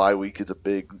 Obviously the bye week is a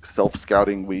big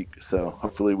self-scouting week. So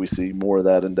hopefully we see more of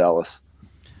that in Dallas.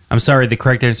 I'm sorry, the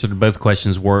correct answer to both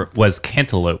questions was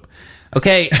cantaloupe.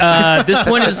 Okay, this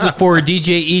one is for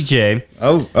DJ EJ.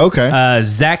 Oh, okay.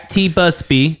 Zach T.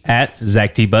 Busby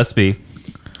 @Zach T. Busby.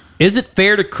 Is it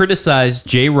fair to criticize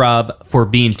J-Rob for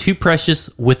being too precious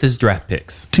with his draft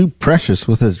picks? Too precious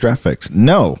with his draft picks?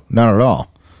 No, not at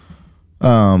all.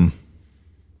 No.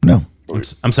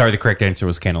 I'm sorry, the correct answer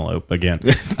was cantaloupe again.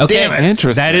 Okay, Damn it.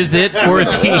 Interesting. that is it for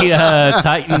the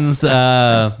Titans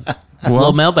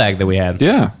little mailbag that we had.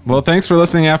 Yeah. Well, thanks for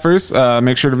listening, Effers.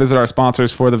 Make sure to visit our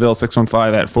sponsors,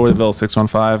 ForTheVille615 at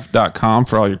ForTheVille615.com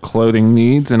for all your clothing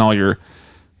needs and all your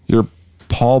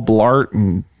Paul Blart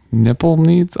and nipple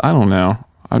needs. I don't know.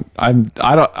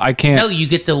 I can't. No, you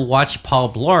get to watch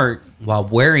Paul Blart while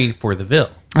wearing For the Ville.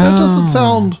 That doesn't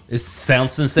sound. It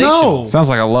sounds sensational. No. Sounds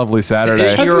like a lovely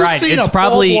Saturday. Have You're you right. seen It's a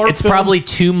Paul Blart it's film? probably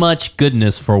too much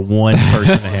goodness for one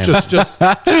person to handle. Just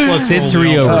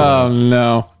Sensory roll the overload. Oh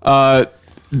no.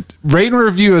 Rate and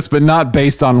review us, but not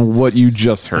based on what you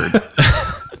just heard.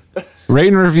 Rate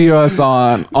and review us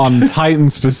on Titan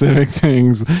specific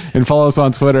things, and follow us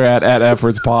on Twitter at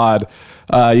FWordsPod.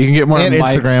 You can get more And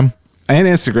Mike's- Instagram. And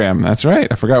Instagram. That's right.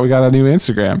 I forgot we got a new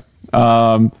Instagram.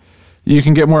 You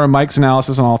can get more of Mike's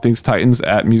analysis on all things Titans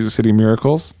at Music City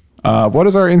Miracles. What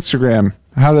is our Instagram?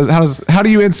 How do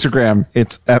you Instagram?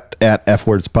 It's at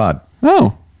FWordsPod.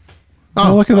 Oh,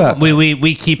 look at that.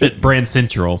 We keep it brand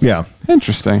central. Yeah.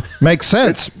 Interesting. Makes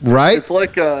sense, right? It's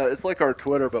like our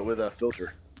Twitter, but with a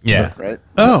filter. Yeah. right?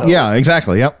 Oh, Yeah,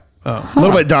 exactly. Yep. A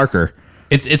little bit darker.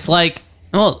 It's like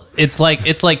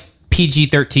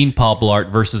PG-13 Paul Blart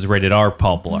versus rated R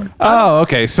Paul Blart. Oh,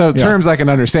 okay. So terms I can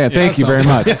understand. Thank you very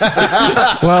much.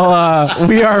 Well,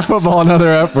 we are Football and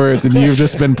Other F-Words, and you've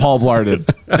just been Paul Blarted.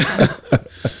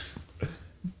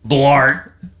 Blart.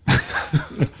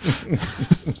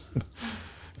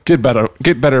 Get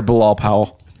better, Bilal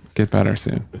Powell. Get better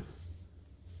soon.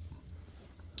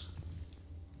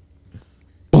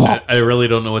 I really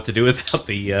don't know what to do without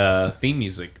the theme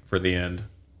music for the end.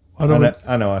 Why don't we,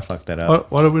 I know I fucked that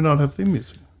up. why do we not have theme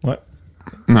music? What?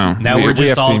 No. Now we we're just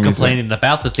have all theme music. complaining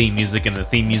about the theme music, and the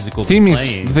theme music will Theme be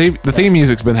music. playing. The theme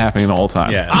music's been happening the whole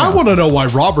time. Yeah. I want to know why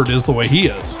Robert is the way he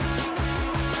is.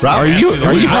 Are you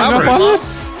hung up on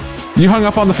this? You hung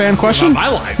up on the fan question? My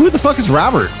life. Who the fuck is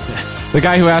Robert? The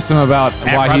guy who asked him about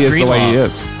why Rob he is the way he Greenlaw.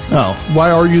 is. Oh,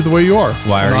 Why are you the way you are?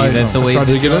 Why are And you I the way tried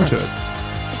that to get you are? into it.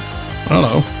 I don't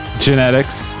know.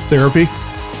 Genetics, Therapy,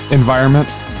 environment,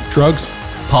 drugs,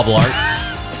 Paul Blart.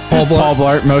 Paul Blart. Paul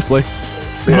Blart mostly.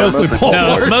 Mostly Paul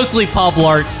No, it's Blart. mostly Paul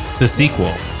Blart, the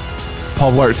sequel.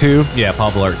 Paul Blart 2. Yeah,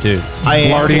 Paul Blart too. I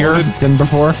am. Blartier than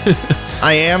before.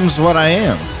 I am's what I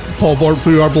am. Paul Blart,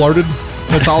 who are blarted.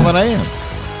 That's all that I am.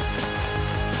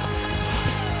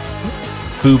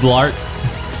 Foo Blart.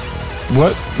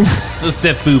 What?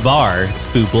 Instead of Foo Bar, it's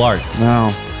Foo Blart.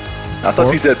 No. I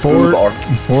thought he said for- food art.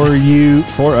 For you,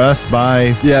 for us,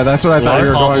 by. Yeah, that's what I thought you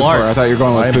were Paul going Blart. for. I thought you were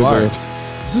going with By Food Blart.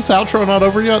 Blart. Is this outro not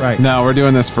over yet? Right. No, we're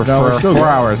doing this for No, we're 4 still going.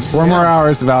 hours. 4 more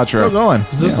hours of Still outro. going.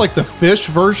 Is this like the fish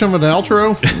version of an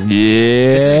outro?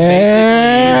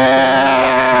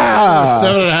 Yeah.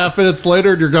 7.5 minutes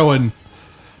later, and you're going,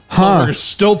 Huh. we're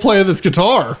still playing this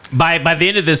guitar. By the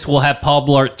end of this, we'll have Paul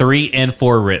Blart 3 and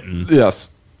 4 written. Yes.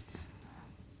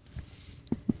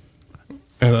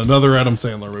 And another Adam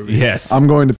Sandler movie. Yes. I'm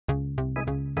going to.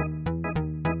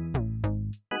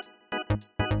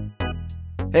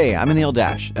 Hey, I'm Anil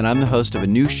Dash, and I'm the host of a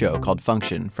new show called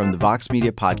Function from the Vox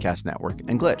Media Podcast Network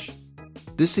and Glitch.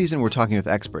 This season, we're talking with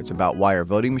experts about why our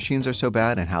voting machines are so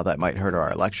bad and how that might hurt our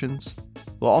elections.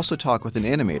 We'll also talk with an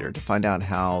animator to find out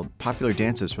how popular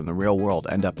dances from the real world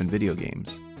end up in video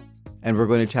games. And we're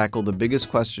going to tackle the biggest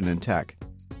question in tech.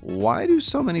 Why do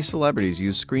so many celebrities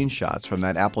use screenshots from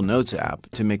that Apple Notes app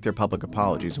to make their public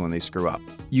apologies when they screw up?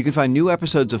 You can find new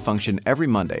episodes of Function every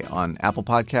Monday on Apple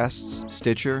Podcasts,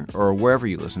 Stitcher, or wherever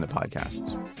you listen to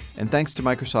podcasts. And thanks to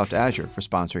Microsoft Azure for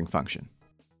sponsoring Function.